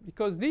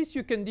 Because this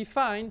you can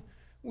define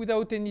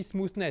without any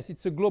smoothness.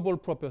 It's a global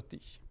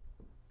property.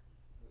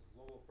 The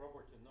global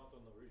property not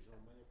on the original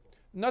manifold.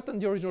 Not on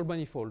the original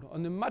manifold,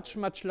 on a much,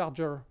 much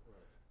larger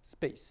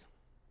space.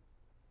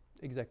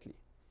 Exactly.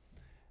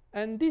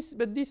 And this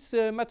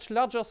much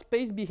larger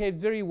space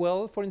behaves very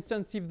well. For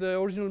instance, if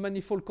the original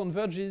manifold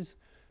converges,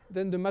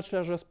 then the much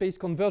larger space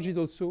converges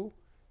also,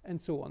 and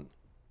so on.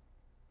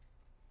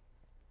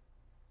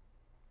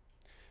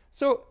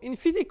 So in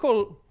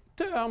physical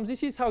terms,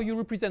 this is how you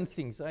represent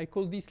things. I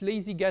call this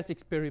lazy gas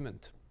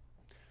experiment.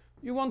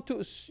 You want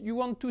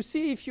to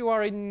see if you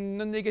are in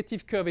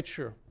non-negative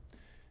curvature.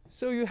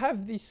 So you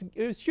have this,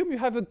 assume you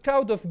have a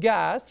cloud of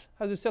gas,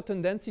 has a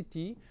certain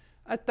density,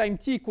 at time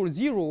t equals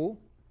 0,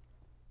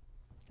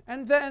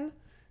 and then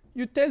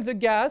you tell the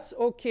gas,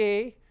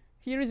 okay,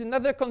 here is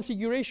another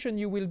configuration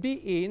you will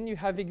be in. You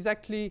have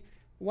exactly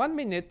 1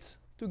 minute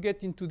to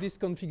get into this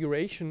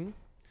configuration.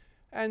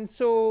 And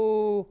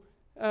so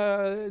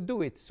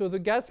do it. So the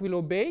gas will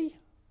obey.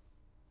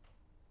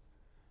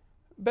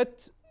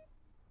 But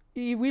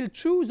he will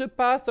choose a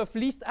path of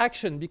least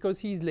action because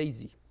he is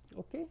lazy.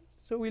 Okay?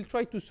 So we'll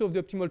try to solve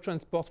the optimal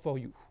transport for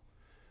you.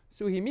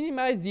 So he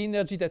minimizes the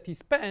energy that he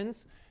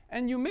spends,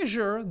 and you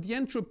measure the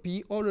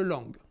entropy all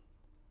along.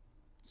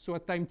 So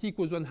at time t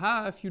equals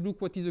 1/2, you look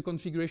what is the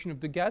configuration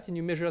of the gas, and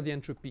you measure the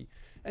entropy.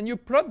 And you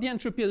plot the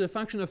entropy as a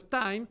function of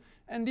time,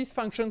 and this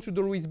function should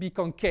always be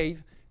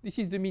concave. This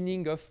is the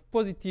meaning of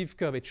positive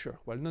curvature,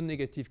 well,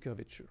 non-negative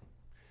curvature.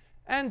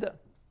 And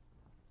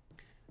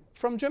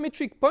from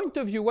geometric point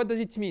of view, what does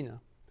it mean?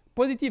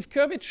 Positive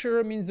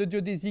curvature means the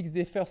geodesics,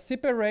 they first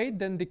separate,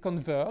 then they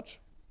converge.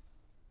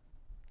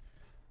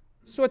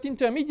 So at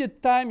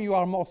intermediate time, you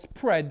are more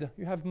spread.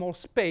 You have more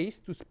space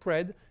to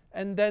spread.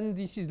 And then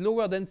this is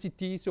lower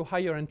density, so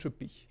higher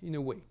entropy, in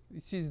a way.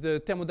 This is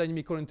the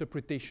thermodynamical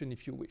interpretation,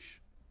 if you wish.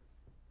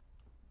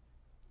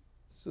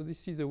 So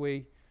this is a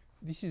way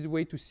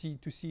to see.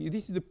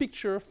 This is the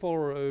picture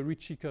for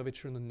Ricci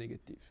curvature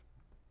non-negative.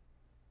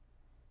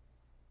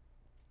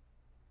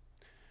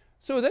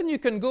 So then you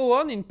can go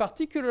on in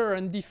particular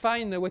and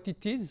define what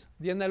it is,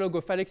 the analog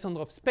of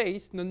Alexandrov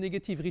space,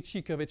 non-negative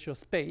Ricci curvature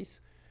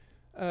space.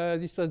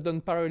 This was done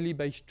parallelly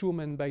by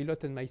Sturm and by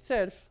Lott and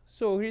myself.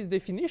 So here's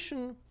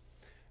definition.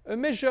 A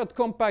measured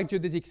compact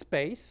geodesic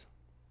space.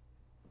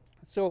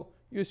 So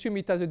you assume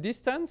it has a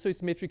distance, so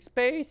it's metric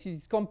space,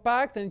 it's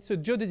compact, and it's a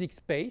geodesic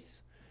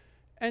space.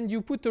 And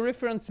you put a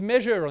reference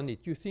measure on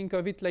it. You think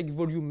of it like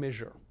volume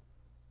measure.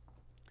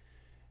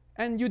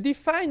 And you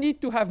define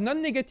it to have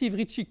non-negative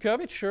Ricci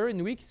curvature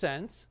in weak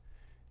sense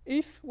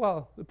if,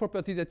 well, the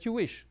property that you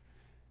wish.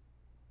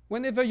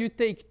 Whenever you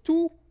take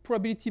two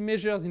probability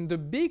measures in the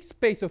big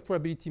space of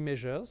probability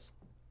measures,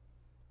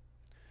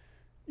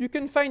 you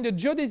can find a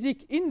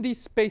geodesic in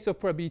this space of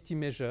probability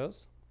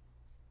measures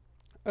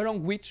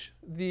along which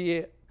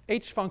the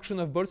h function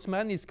of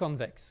Boltzmann is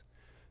convex.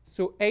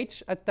 So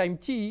h at time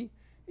t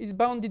is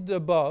bounded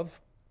above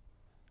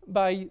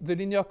by the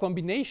linear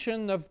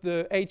combination of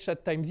the h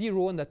at time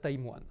 0 and at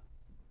time 1.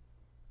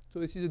 So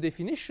this is a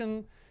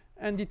definition,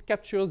 and it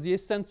captures the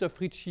essence of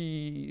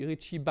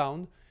Ricci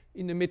bound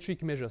in a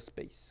metric measure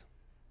space.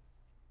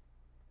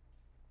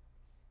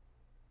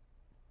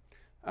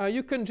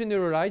 You can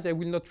generalize. I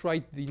will not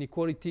write the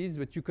inequalities,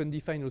 but you can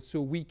define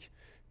also weak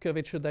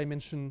curvature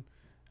dimension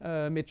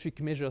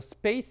metric measure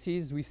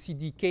spaces with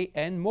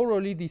CDKN.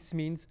 Morally, this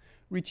means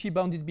Ricci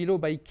bounded below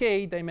by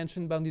k,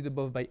 dimension bounded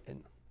above by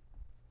n.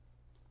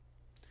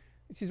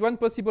 This is one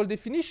possible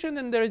definition,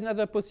 and there is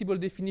another possible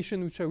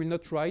definition which I will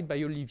not write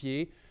by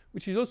Olivier,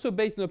 which is also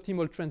based on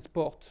optimal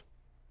transport.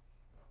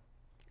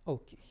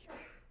 Okay.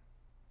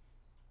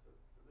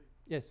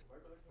 Yes. My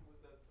recollection was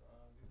that these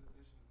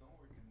definitions don't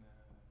work in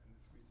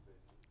discrete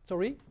spaces.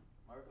 Sorry?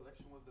 My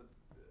recollection was that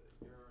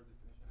your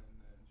definition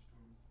and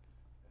Sturm's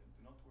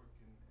do not work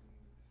in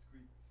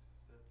discrete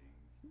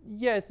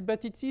settings. Yes,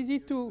 but it's easy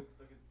to...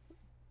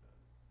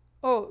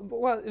 Oh,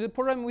 well, the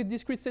problem with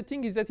discrete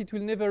setting is that it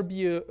will never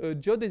be a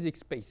geodesic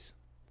space.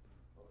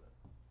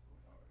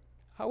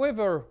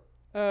 However,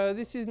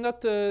 this is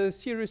not a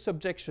serious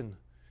objection.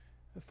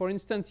 For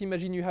instance,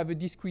 imagine you have a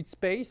discrete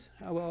space.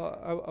 I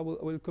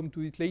will come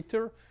to it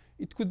later.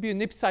 It could be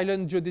an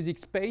epsilon geodesic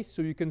space,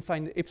 so you can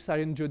find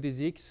epsilon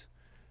geodesics.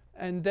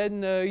 And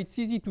then it's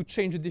easy to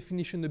change the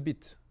definition a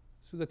bit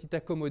so that it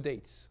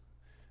accommodates.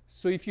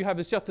 So if you have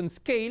a certain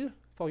scale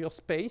for your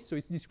space, so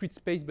it's discrete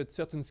space but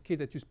certain scale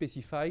that you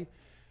specify,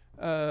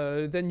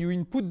 Then you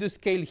input the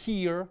scale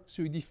here,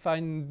 so you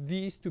define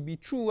this to be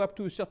true up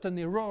to a certain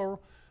error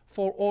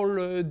for all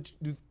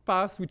the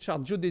paths which are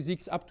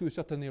geodesics up to a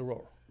certain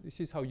error. This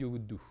is how you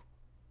would do.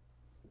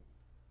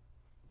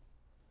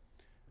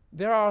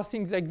 There are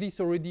things like this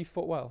already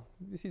for, well,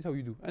 this is how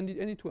you do, and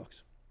it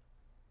works.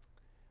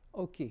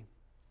 Okay.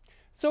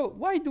 So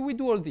why do we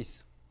do all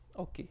this?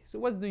 Okay, so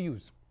what's the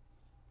use?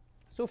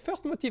 So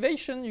first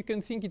motivation, you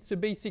can think it's a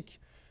basic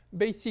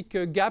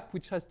gap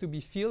which has to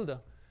be filled.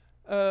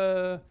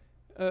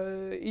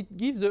 It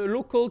gives a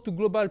local to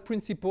global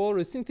principle,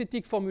 a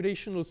synthetic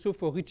formulation also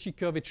for Ricci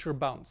curvature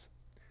bounds,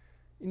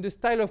 in the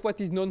style of what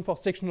is known for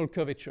sectional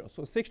curvature.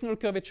 So sectional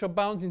curvature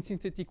bounds in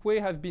synthetic way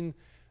have been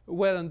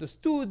well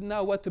understood.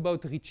 Now what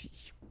about Ricci?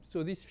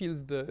 So this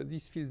fills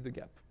the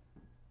gap.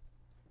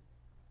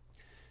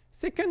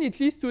 Second, it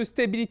leads to a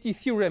stability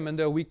theorem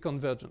under weak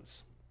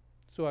convergence.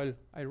 So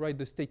I'll write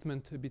the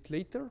statement a bit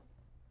later.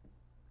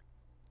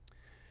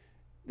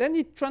 Then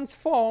it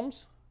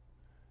transforms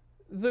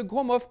the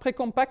Gromov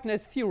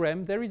precompactness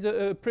theorem. There is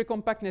a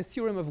precompactness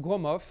theorem of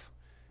Gromov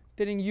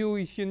telling you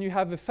if you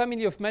have a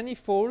family of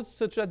manifolds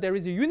such that there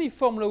is a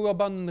uniform lower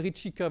bound on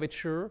Ricci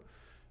curvature,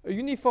 a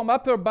uniform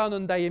upper bound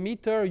on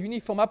diameter, a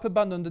uniform upper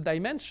bound on the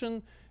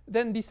dimension,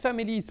 then this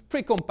family is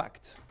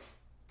precompact.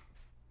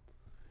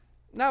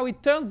 Now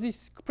it turns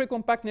this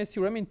precompactness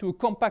theorem into a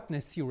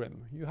compactness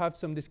theorem. You have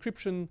some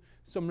description,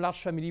 some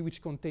large family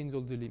which contains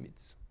all the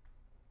limits.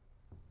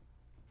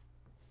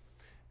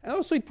 And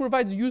also it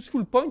provides a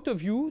useful point of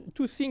view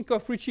to think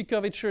of Ricci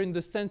curvature in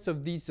the sense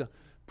of these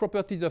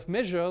properties of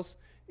measures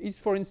is,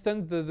 for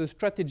instance, the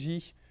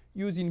strategy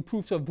used in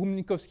proofs of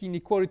Brumnikovsky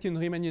inequality and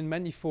Riemannian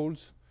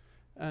manifolds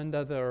and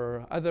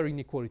other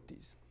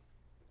inequalities.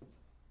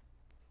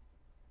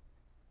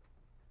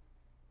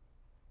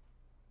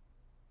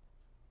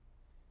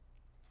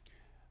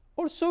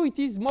 Also, it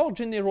is more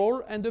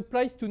general and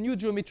applies to new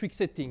geometric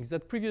settings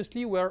that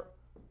previously were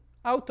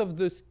out of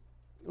the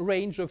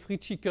range of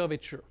Ricci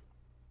curvature.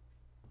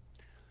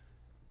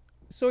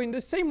 So in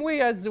the same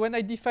way as when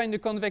I define a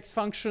convex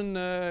function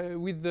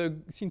with the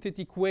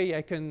synthetic way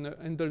I can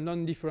handle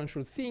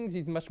non-differential things,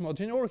 is much more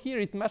general. Here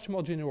it's much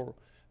more general.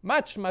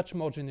 Much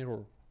more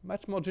general.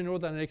 Much more general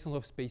than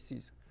Alexandrov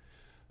spaces.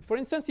 For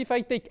instance, if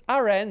I take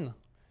Rn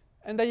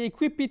and I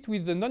equip it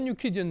with the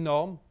non-Euclidean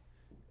norm,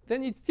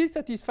 then it still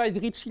satisfies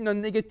Ricci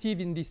non-negative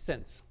in this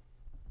sense.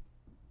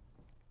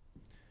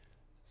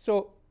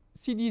 So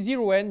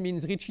CD0n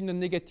means Ricci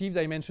non-negative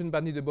dimension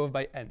bounded above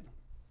by n.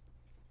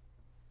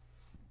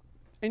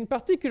 In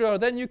particular,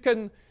 then you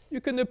can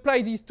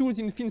apply these tools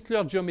in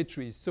Finsler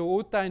geometries. So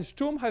Ota and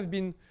Sturm have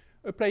been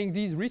applying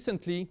these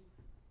recently,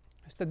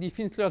 study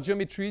Finsler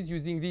geometries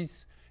using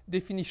these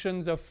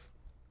definitions of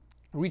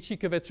Ricci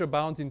curvature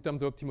bounds in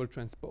terms of optimal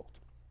transport.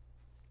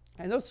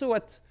 And also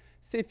at,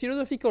 say,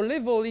 philosophical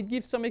level, it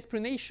gives some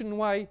explanation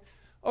why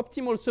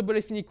optimal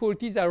Sobolev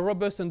inequalities are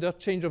robust under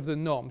change of the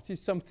norm. This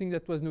is something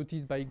that was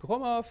noticed by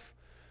Gromov,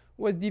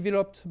 was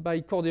developed by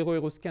Cordero,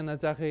 Eroscan,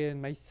 Nazare,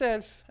 and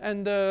myself.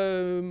 And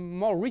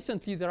more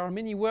recently, there are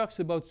many works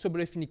about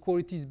Sobolev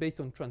inequalities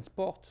based on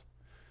transport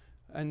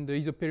and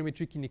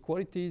isoperimetric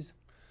inequalities.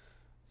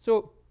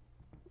 So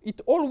it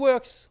all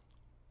works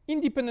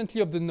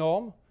independently of the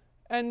norm.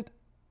 And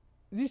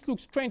this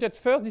looks strange at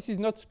first. This is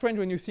not strange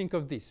when you think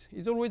of this.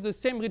 It's always the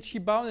same Ricci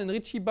bound, and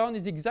Ricci bound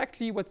is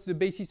exactly what's the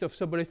basis of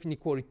Sobolev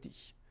inequality.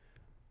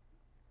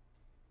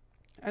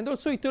 And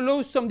also it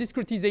allows some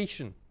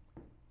discretization.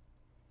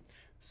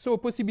 So a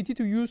possibility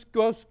to use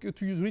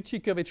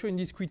Ricci curvature in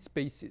discrete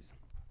spaces.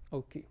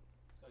 Okay.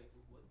 Sorry,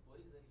 what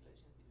is the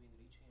relation between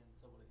Ricci and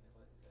Sobolev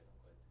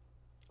inequality?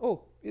 I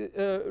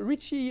don't quite. Oh,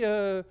 Ricci,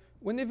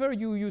 whenever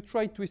you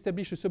try to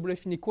establish a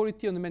Sobolev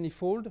inequality on a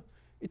manifold,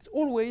 it's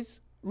always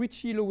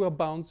Ricci lower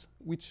bounds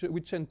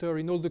which enter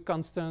in all the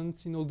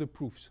constants, in all the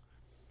proofs.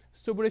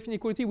 Sobolev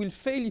inequality will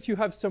fail if you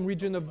have some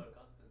region of...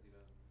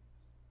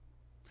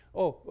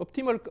 Oh,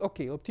 optimal,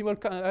 okay,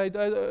 optimal,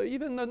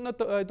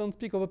 I don't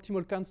speak of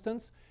optimal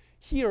constants.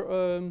 Here,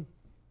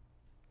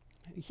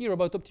 here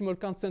about optimal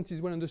constants is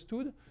well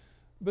understood,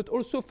 but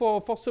also for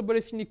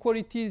Sobolev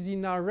inequalities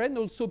in Rn,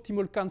 also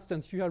optimal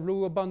constants. If you have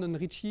lower bound on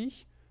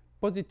Ricci,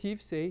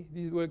 positive, say,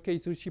 this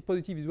case Ricci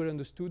positive is well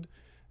understood,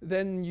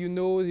 then you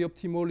know the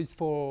optimal is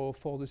for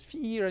the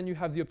sphere, and you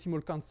have the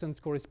optimal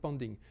constants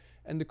corresponding.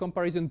 And the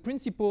comparison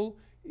principle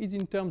is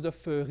in terms of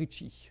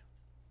Ricci.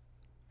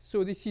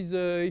 So this is,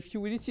 if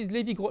you will, this is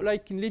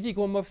like in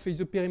Levy-Gromov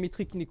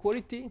isoperimetric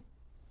inequality.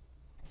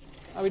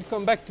 I will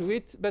come back to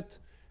it, but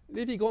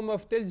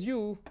Levy-Gromov tells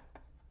you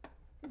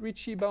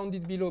Ricci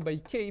bounded below by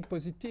k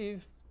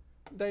positive,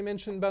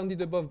 dimension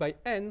bounded above by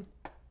n.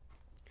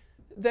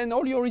 Then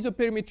all your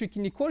isoperimetric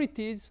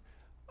inequalities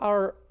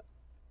are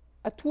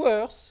at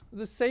worst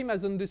the same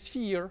as on the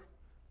sphere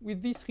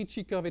with this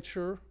Ricci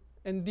curvature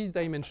and this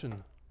dimension.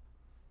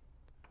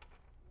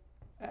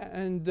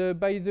 And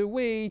by the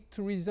way, it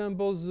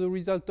resembles the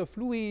result of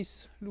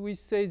Lewis.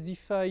 Lewis says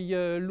if I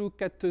look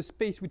at a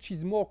space which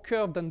is more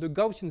curved than the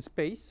Gaussian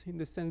space, in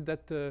the sense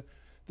that the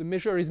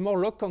measure is more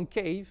log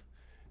concave,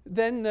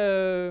 then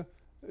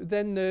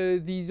then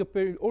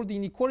all the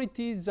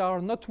inequalities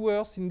are not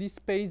worse in this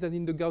space than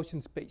in the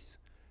Gaussian space.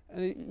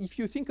 If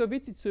you think of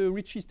it, it's a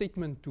Ricci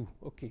statement too.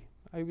 Okay.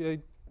 I'm familiar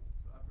that this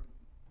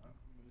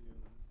is a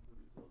result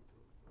of Bacri and Ledoux.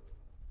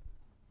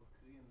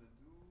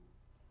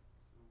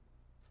 So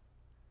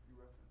you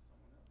reference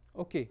someone else.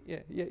 Okay,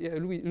 yeah.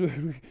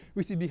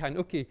 Louis is behind.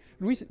 Okay,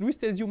 Louis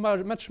tells you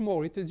much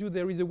more. He tells you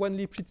there is a one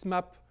Lipschitz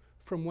map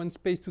from one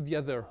space to the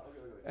other.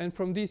 Okay. And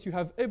from this you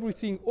have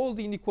everything, all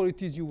the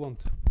inequalities you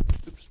want.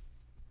 Oops.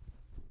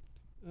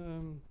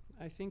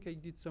 I think I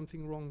did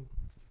something wrong.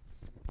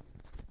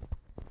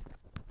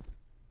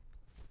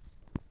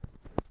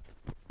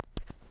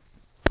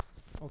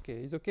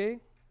 Okay, is okay?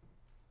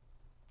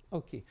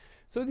 Okay.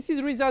 So this is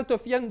a result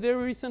of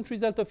very recent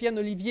result of Yann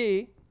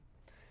Olivier.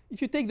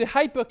 If you take the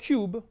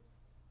hypercube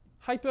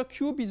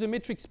is a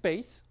metric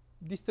space.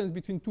 Distance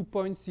between 2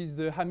 points is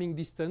the Hamming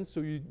distance, so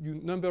you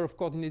number of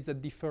coordinates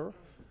that differ.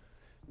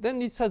 Then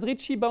this has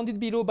Ricci bounded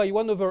below by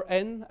 1 over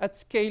n at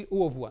scale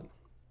O of 1.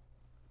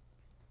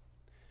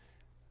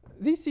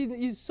 This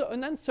is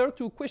an answer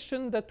to a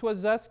question that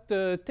was asked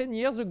 10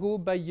 years ago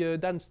by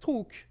Dan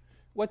Strouk.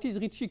 What is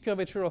Ricci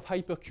curvature of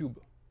hypercube?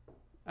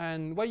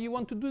 And why you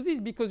want to do this?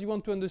 Because you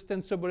want to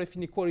understand Sobolev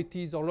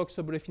inequalities or log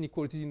Sobolev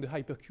inequalities in the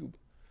hypercube.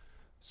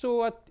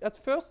 So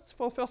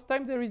for first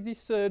time, there is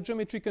this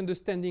geometric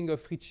understanding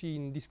of Ricci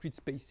in discrete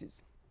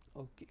spaces.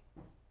 Okay.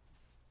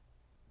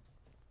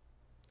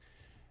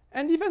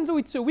 And even though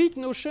it's a weak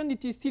notion,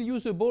 it is still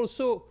usable.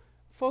 So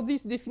for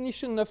this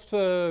definition of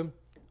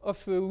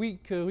a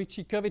weak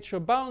Ricci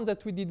curvature bound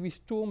that we did with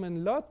Sturm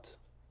and Lott,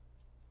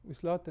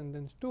 with Lott and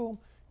then Sturm,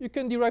 you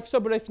can derive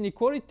Sobolev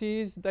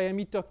inequalities,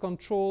 diameter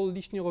control,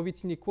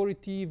 Lichner-Horowitz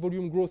inequality,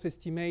 volume growth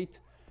estimate,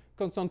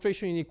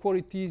 concentration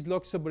inequalities,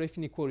 log Sobolev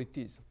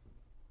inequalities.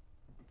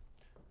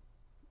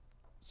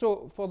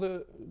 So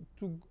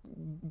to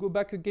go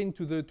back again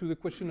to the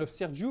question of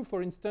Sergiu,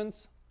 for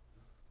instance,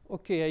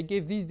 okay, I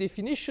gave this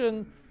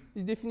definition.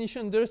 This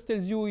definition just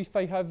tells you if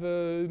I have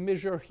a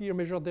measure here,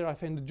 measure there, I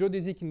find a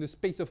geodesic in the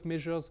space of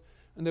measures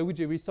under which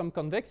there is some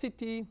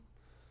convexity.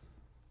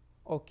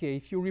 Okay,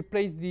 if you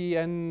replace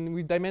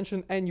with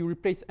dimension n, you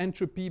replace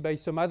entropy by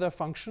some other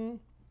function.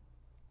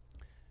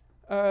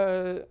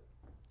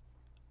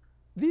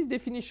 This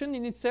definition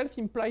in itself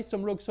implies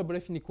some log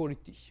Sobolev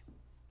inequality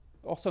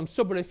or some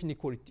Sobolev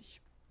inequality.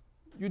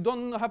 You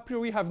don't a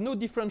priori have no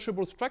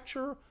differentiable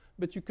structure,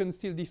 but you can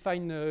still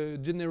define a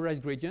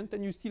generalized gradient,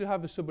 and you still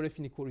have a Sobolev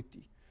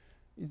inequality.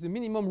 The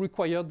minimum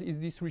required is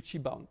this Ricci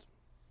bound.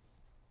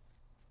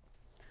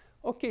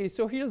 Okay,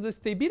 so here's the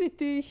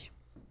stability.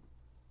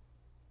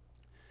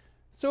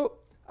 So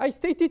I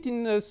state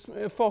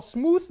it for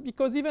smooth,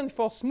 because even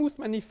for smooth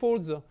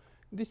manifolds,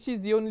 this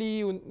is the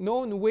only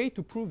known way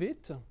to prove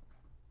it.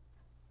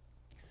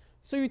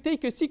 So you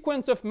take a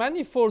sequence of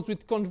manifolds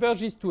which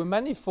converges to a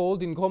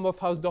manifold in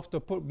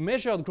Gromov-Hausdorff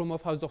measured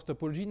Gromov-Hausdorff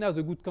topology. Now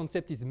the good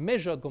concept is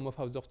measured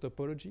Gromov-Hausdorff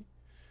topology.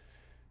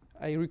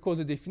 I recall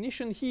the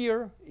definition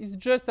here. It's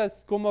just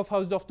as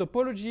Gromov-Hausdorff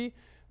topology,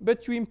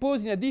 but you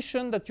impose in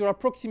addition that your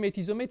approximate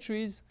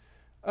isometries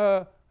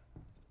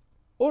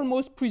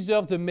almost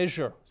preserve the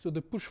measure. So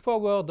the push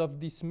forward of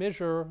this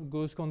measure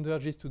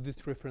converges to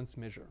this reference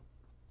measure.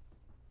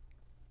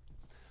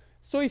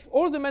 So if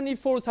all the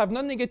manifolds have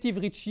non-negative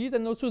Ricci,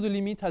 then also the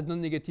limit has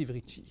non-negative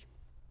Ricci.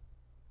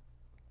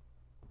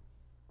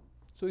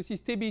 So this is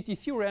stability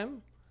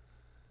theorem.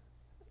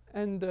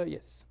 And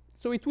yes.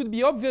 So it would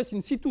be obvious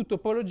in C2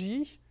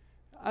 topology.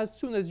 As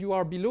soon as you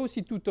are below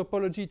C2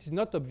 topology, it is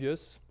not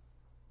obvious.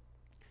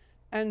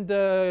 And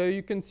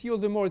you can see all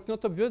the more it's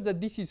not obvious that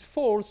this is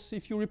false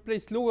if you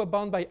replace lower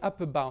bound by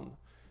upper bound.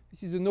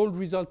 This is an old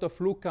result of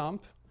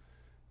Lohkamp.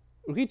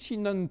 Ricci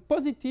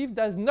non-positive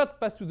does not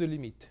pass to the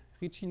limit.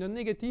 Ricci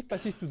non-negative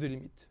passes to the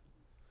limit.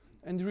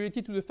 And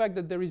related to the fact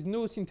that there is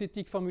no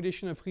synthetic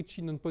formulation of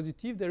Ricci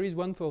non-positive, there is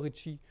one for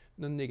Ricci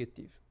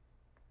non-negative.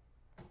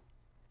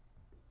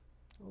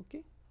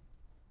 Okay.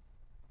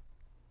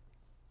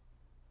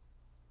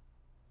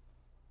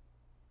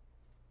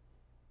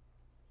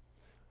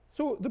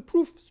 So the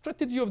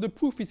strategy of the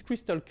proof is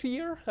crystal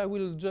clear. I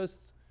will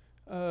just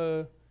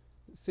say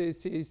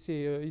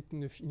it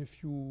in a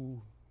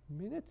few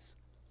minutes.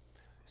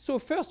 So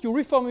first, you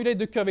reformulate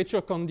the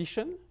curvature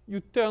condition.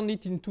 You turn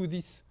it into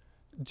this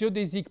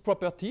geodesic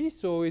property,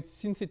 so it's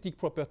synthetic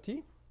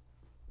property.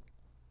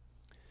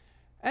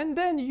 And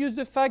then you use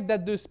the fact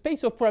that the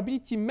space of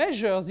probability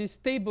measures is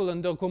stable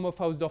under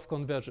Gromov-Hausdorff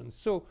convergence.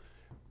 So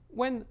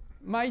when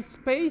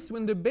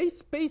the base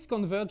space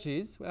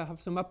converges, I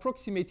have some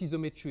approximate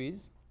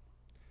isometries,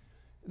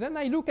 then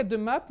I look at the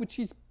map which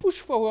is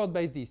pushed forward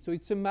by this. So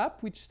it's a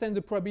map which sends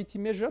the probability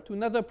measure to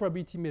another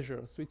probability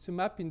measure. So it's a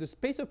map in the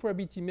space of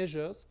probability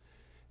measures.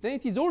 Then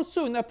it is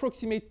also an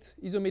approximate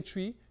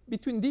isometry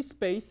between this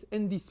space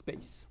and this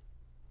space.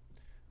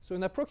 So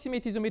an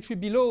approximate isometry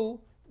below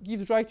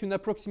gives rise to an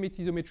approximate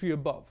isometry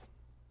above.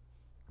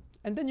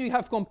 And then you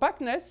have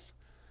compactness.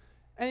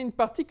 And in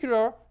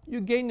particular,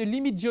 you gain a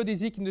limit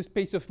geodesic in the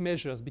space of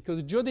measures,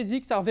 because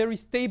geodesics are very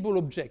stable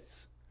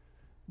objects.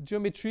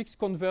 geometrics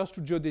converge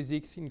to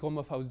geodesics in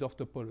Gromov-Hausdorff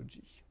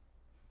topology.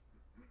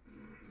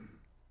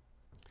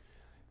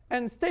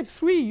 And step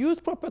 3,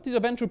 use properties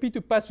of entropy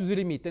to pass to the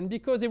limit. And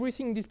because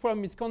everything in this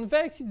problem is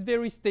convex, it's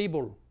very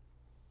stable.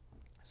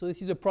 So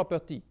this is a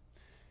property.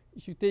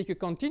 If you take a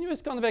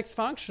continuous convex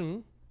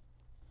function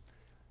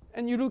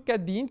and you look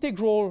at the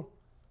integral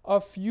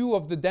of u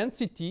of the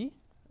density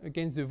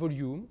against the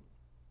volume,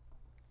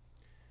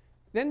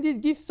 then this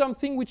gives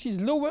something which is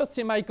lower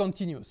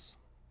semi-continuous.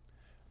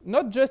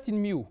 Not just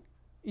in mu.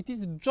 It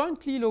is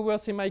jointly lower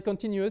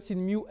semi-continuous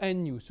in mu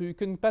and nu. So you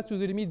can pass to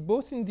the limit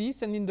both in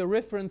this and in the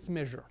reference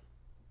measure.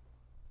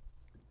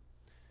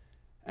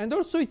 And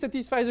also it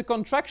satisfies the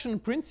contraction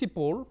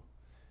principle.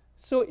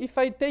 So if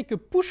I take a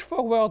push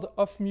forward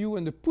of mu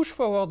and a push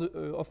forward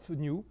of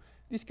nu,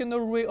 this can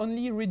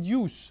only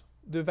reduce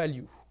the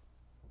value.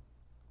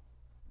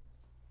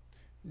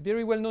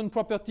 Very well-known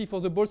property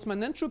for the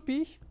Boltzmann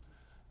entropy,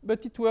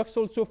 but it works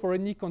also for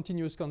any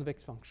continuous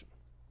convex function.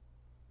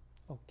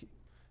 Okay.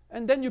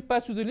 And then you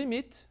pass to the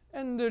limit,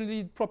 and the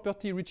lead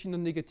property reaching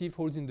non-negative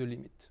holds in the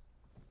limit.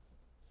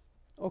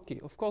 Okay,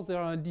 of course there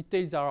are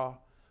details that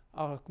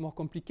are more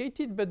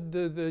complicated, but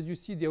you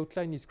see the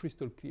outline is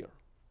crystal clear.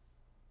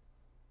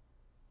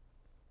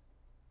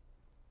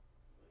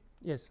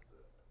 Yes? Did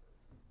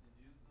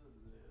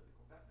you use the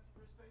compactness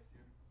for space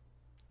here?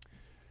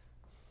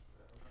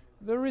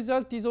 The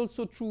result is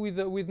also true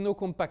with no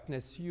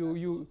compactness.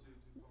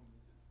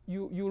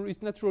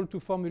 It's natural to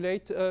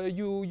formulate.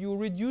 You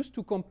reduce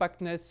to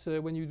compactness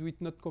when you do it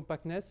not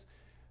compactness.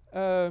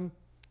 And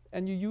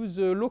you use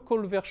a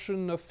local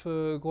version of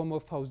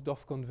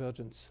Gromov-Hausdorff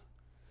convergence.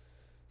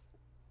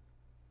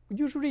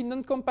 Usually in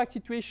non-compact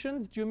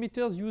situations,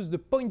 geometers use the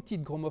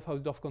pointed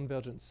Gromov-Hausdorff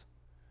convergence.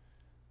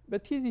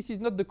 But here this is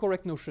not the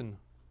correct notion.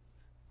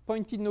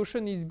 Pointed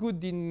notion is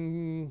good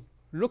in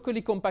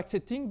locally compact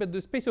setting, but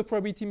the space of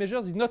probability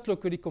measures is not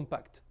locally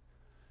compact.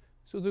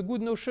 So the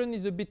good notion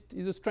is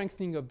a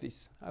strengthening of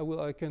this.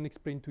 I can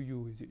explain to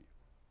you easily.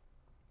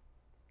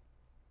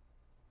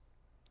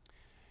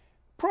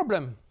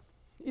 Problem.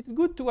 It's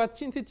good to add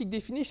synthetic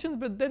definitions,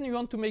 but then you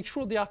want to make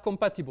sure they are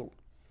compatible.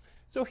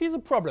 So here's a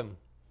problem.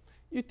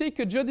 You take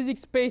a geodesic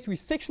space with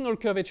sectional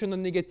curvature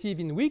non-negative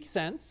in weak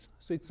sense,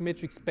 so it's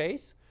metric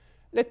space.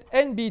 Let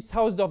n be its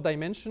Hausdorff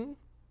dimension.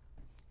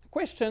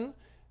 Question,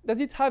 does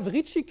it have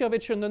Ricci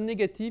curvature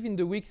non-negative in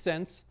the weak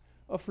sense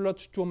of Lott,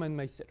 Sturm, and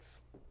myself?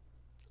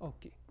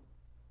 Okay.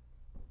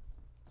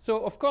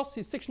 So of course,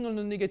 this sectional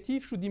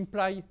non-negative should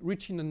imply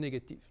Ricci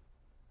non-negative.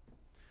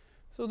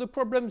 So the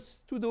problem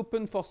stood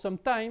open for some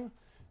time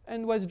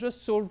and was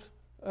just solved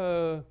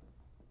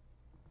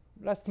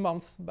last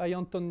month by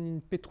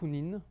Antonin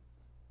Petrounin,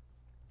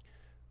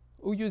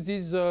 who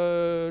uses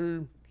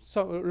a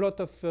lot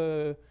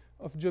of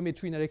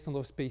geometry in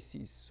Alexandrov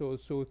spaces. So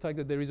the fact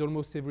that there is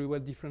almost everywhere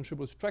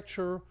differentiable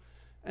structure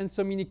and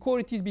some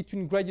inequalities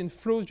between gradient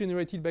flows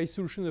generated by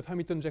solution of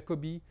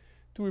Hamilton-Jacobi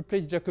to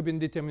replace Jacobian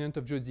determinant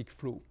of geodesic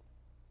flow.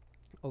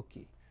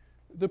 Okay.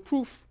 The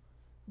proof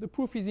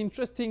is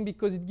interesting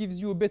because it gives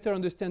you a better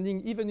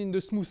understanding even in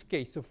the smooth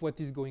case of what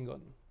is going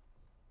on.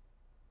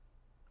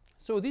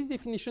 So these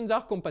definitions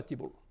are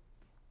compatible.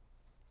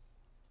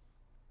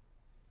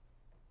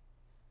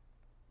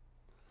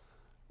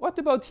 What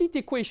about heat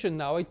equation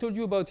now? I told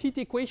you about heat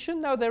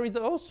equation. Now there is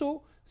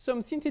also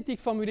some synthetic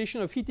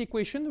formulation of heat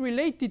equation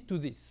related to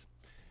this.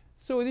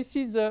 So this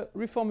is a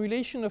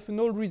reformulation of an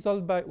old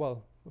result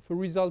of a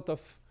result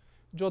of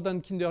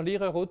Jordan, Kinder,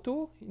 Lehrer,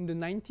 Otto in the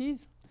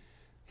 90s.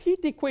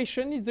 Heat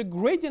equation is the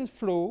gradient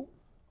flow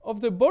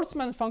of the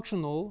Boltzmann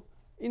functional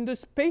in the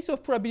space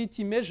of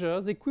probability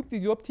measures equipped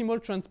with the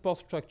optimal transport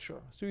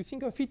structure. So you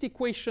think of heat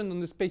equation on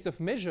the space of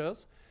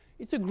measures.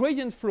 It's a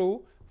gradient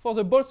flow for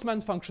the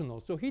Boltzmann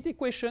functional. So heat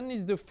equation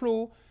is the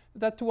flow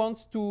that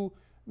wants to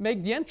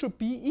make the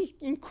entropy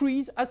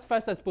increase as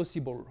fast as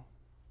possible.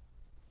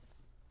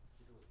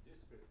 It was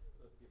discrete,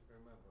 if I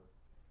remember.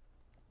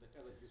 They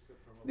have a discrete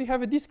formulation. They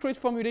have a discrete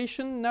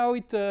formulation. Now,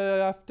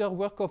 after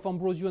work of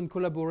Ambrosio and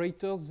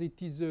collaborators,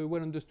 it is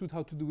well understood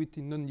how to do it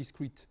in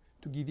non-discrete,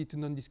 to give it a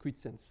non-discrete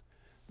sense.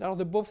 There are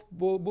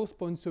both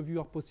points of view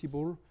are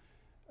possible.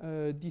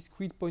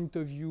 Discrete point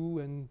of view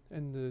and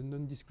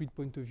non-discrete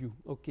point of view.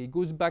 Okay,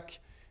 goes back.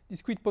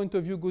 Discrete point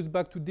of view goes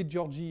back to De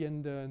Giorgi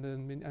and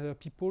other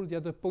people. The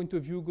other point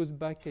of view goes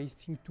back, I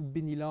think, to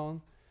Benilan,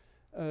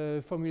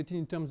 formulated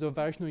in terms of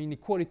variational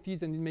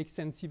inequalities, and it makes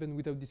sense even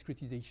without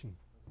discretization.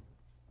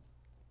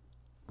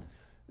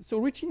 So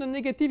Ricci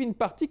non-negative in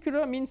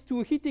particular means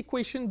to heat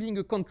equation being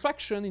a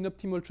contraction in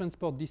optimal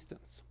transport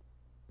distance.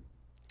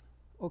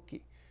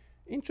 Okay,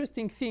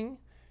 interesting thing.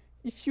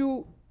 If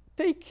you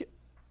take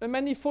a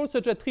manifold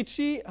such that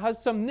Ricci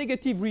has some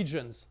negative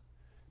regions,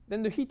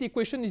 then the heat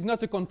equation is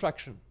not a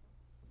contraction.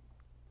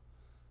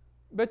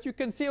 But you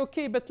can say,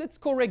 okay, but let's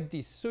correct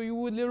this. So you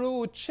would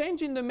allow a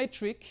change in the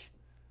metric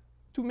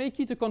to make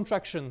it a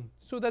contraction,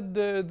 so that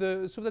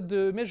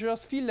the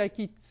measures feel like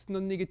it's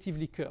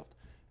non-negatively curved.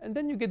 And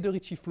then you get the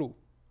Ricci flow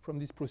from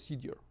this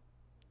procedure.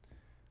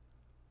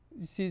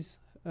 This is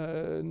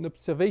an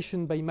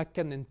observation by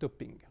McCann and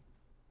Topping.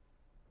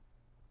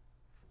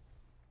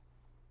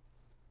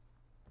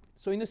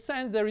 So in a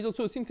sense, there is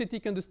also a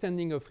synthetic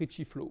understanding of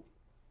Ricci flow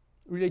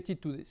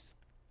related to this.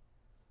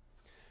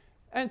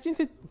 And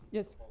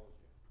yes. Topology.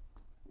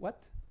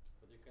 What?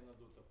 But you cannot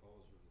do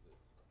topology with this.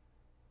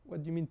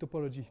 What do you mean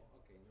topology?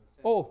 Okay, in the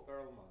sense Oh. of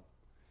Perelman.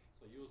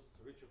 So use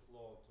Ricci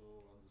flow to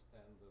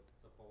understand the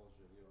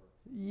topology of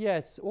your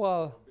Yes.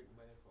 Well. big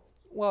manifolds.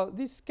 Well,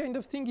 this kind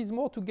of thing is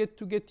more to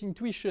get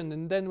intuition,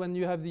 and then when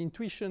you have the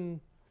intuition,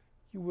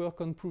 you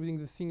work on proving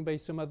the thing by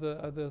some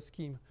other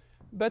scheme.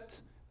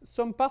 But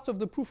some parts of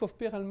the proof of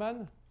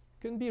Perelman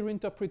can be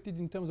reinterpreted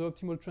in terms of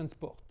optimal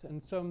transport,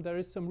 and there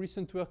is some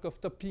recent work of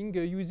Topping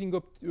using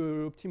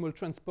optimal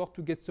transport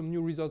to get some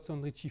new results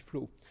on Ricci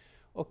flow.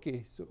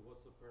 Okay, so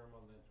What's the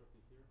Perelman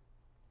entropy here?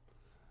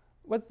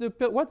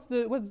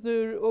 what's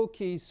the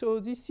okay?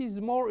 So this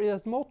is more, it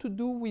has more to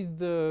do with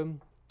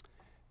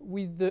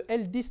the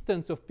L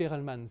distance of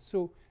Perelman.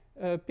 So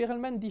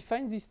Perelman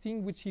defines this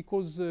thing which he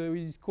calls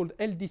is called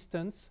L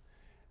distance,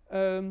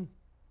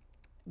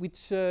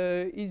 which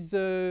is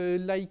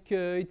like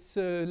it's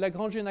a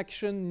Lagrangian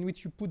action in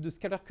which you put the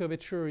scalar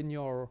curvature in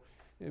your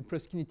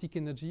plus kinetic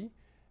energy,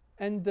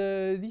 and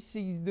this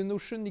is the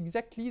notion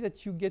exactly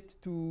that you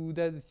get to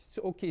that.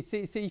 Okay,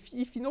 say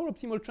if in all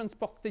optimal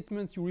transport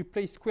statements you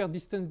replace square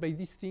distance by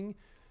this thing,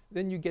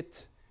 then you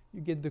get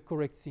the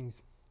correct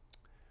things.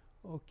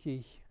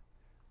 Okay.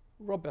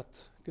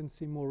 Robert can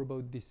say more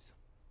about this.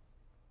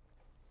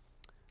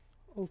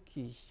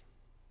 Okay.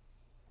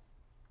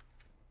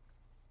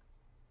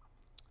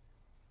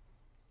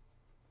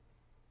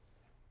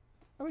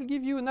 I will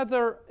give you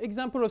another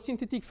example of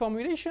synthetic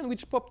formulation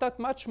which popped out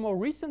much more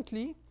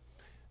recently.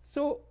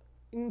 So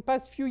in the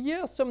past few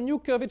years, some new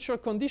curvature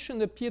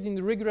condition appeared in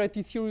the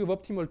regularity theory of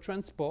optimal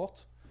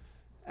transport,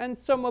 and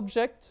some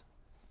object,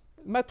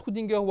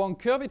 Matt-Rudinger-Wang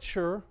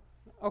curvature.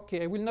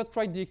 Okay, I will not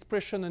write the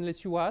expression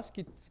unless you ask.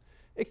 It's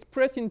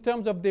expressed in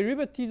terms of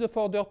derivatives of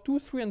order 2,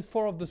 3, and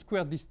 4 of the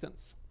square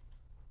distance.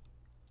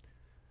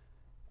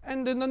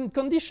 And the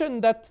condition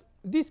that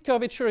this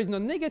curvature is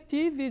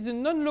non-negative is a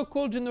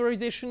non-local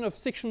generalization of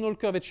sectional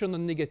curvature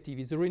non-negative,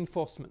 is a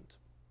reinforcement.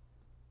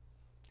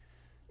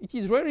 It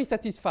is rarely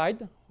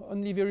satisfied,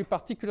 only very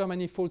particular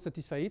manifolds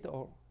satisfy it,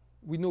 or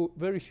we know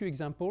very few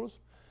examples.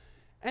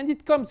 And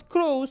it comes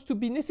close to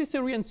be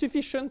necessary and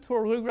sufficient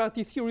for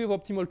regularity theory of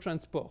optimal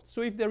transport.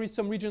 So if there is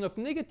some region of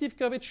negative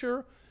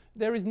curvature,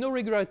 there is no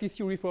regularity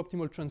theory for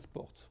optimal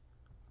transport.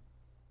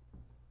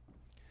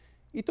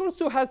 It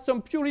also has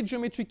some purely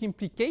geometric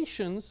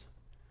implications,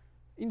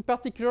 in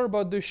particular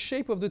about the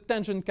shape of the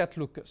tangent cat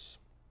locus.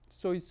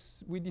 So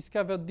we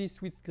discovered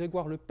this with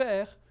Grégoire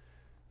Lepère.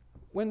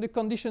 When the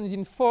condition is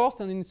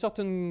enforced, and in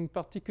certain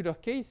particular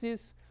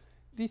cases,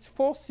 this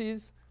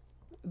forces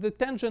the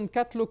tangent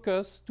cat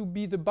locus to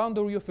be the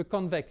boundary of a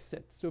convex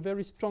set. So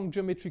very strong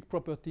geometric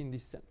property in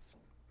this sense.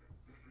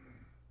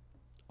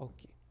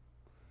 Okay.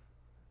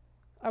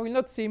 I will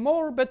not say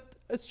more, but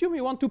assume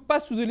you want to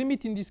pass to the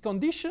limit in this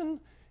condition.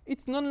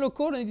 It's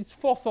non-local and it's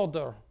fourth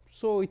order.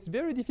 So it's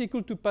very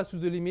difficult to pass to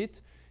the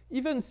limit.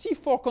 Even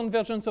C4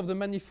 convergence of the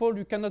manifold,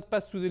 you cannot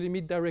pass to the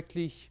limit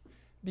directly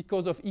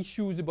because of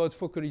issues about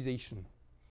focalization.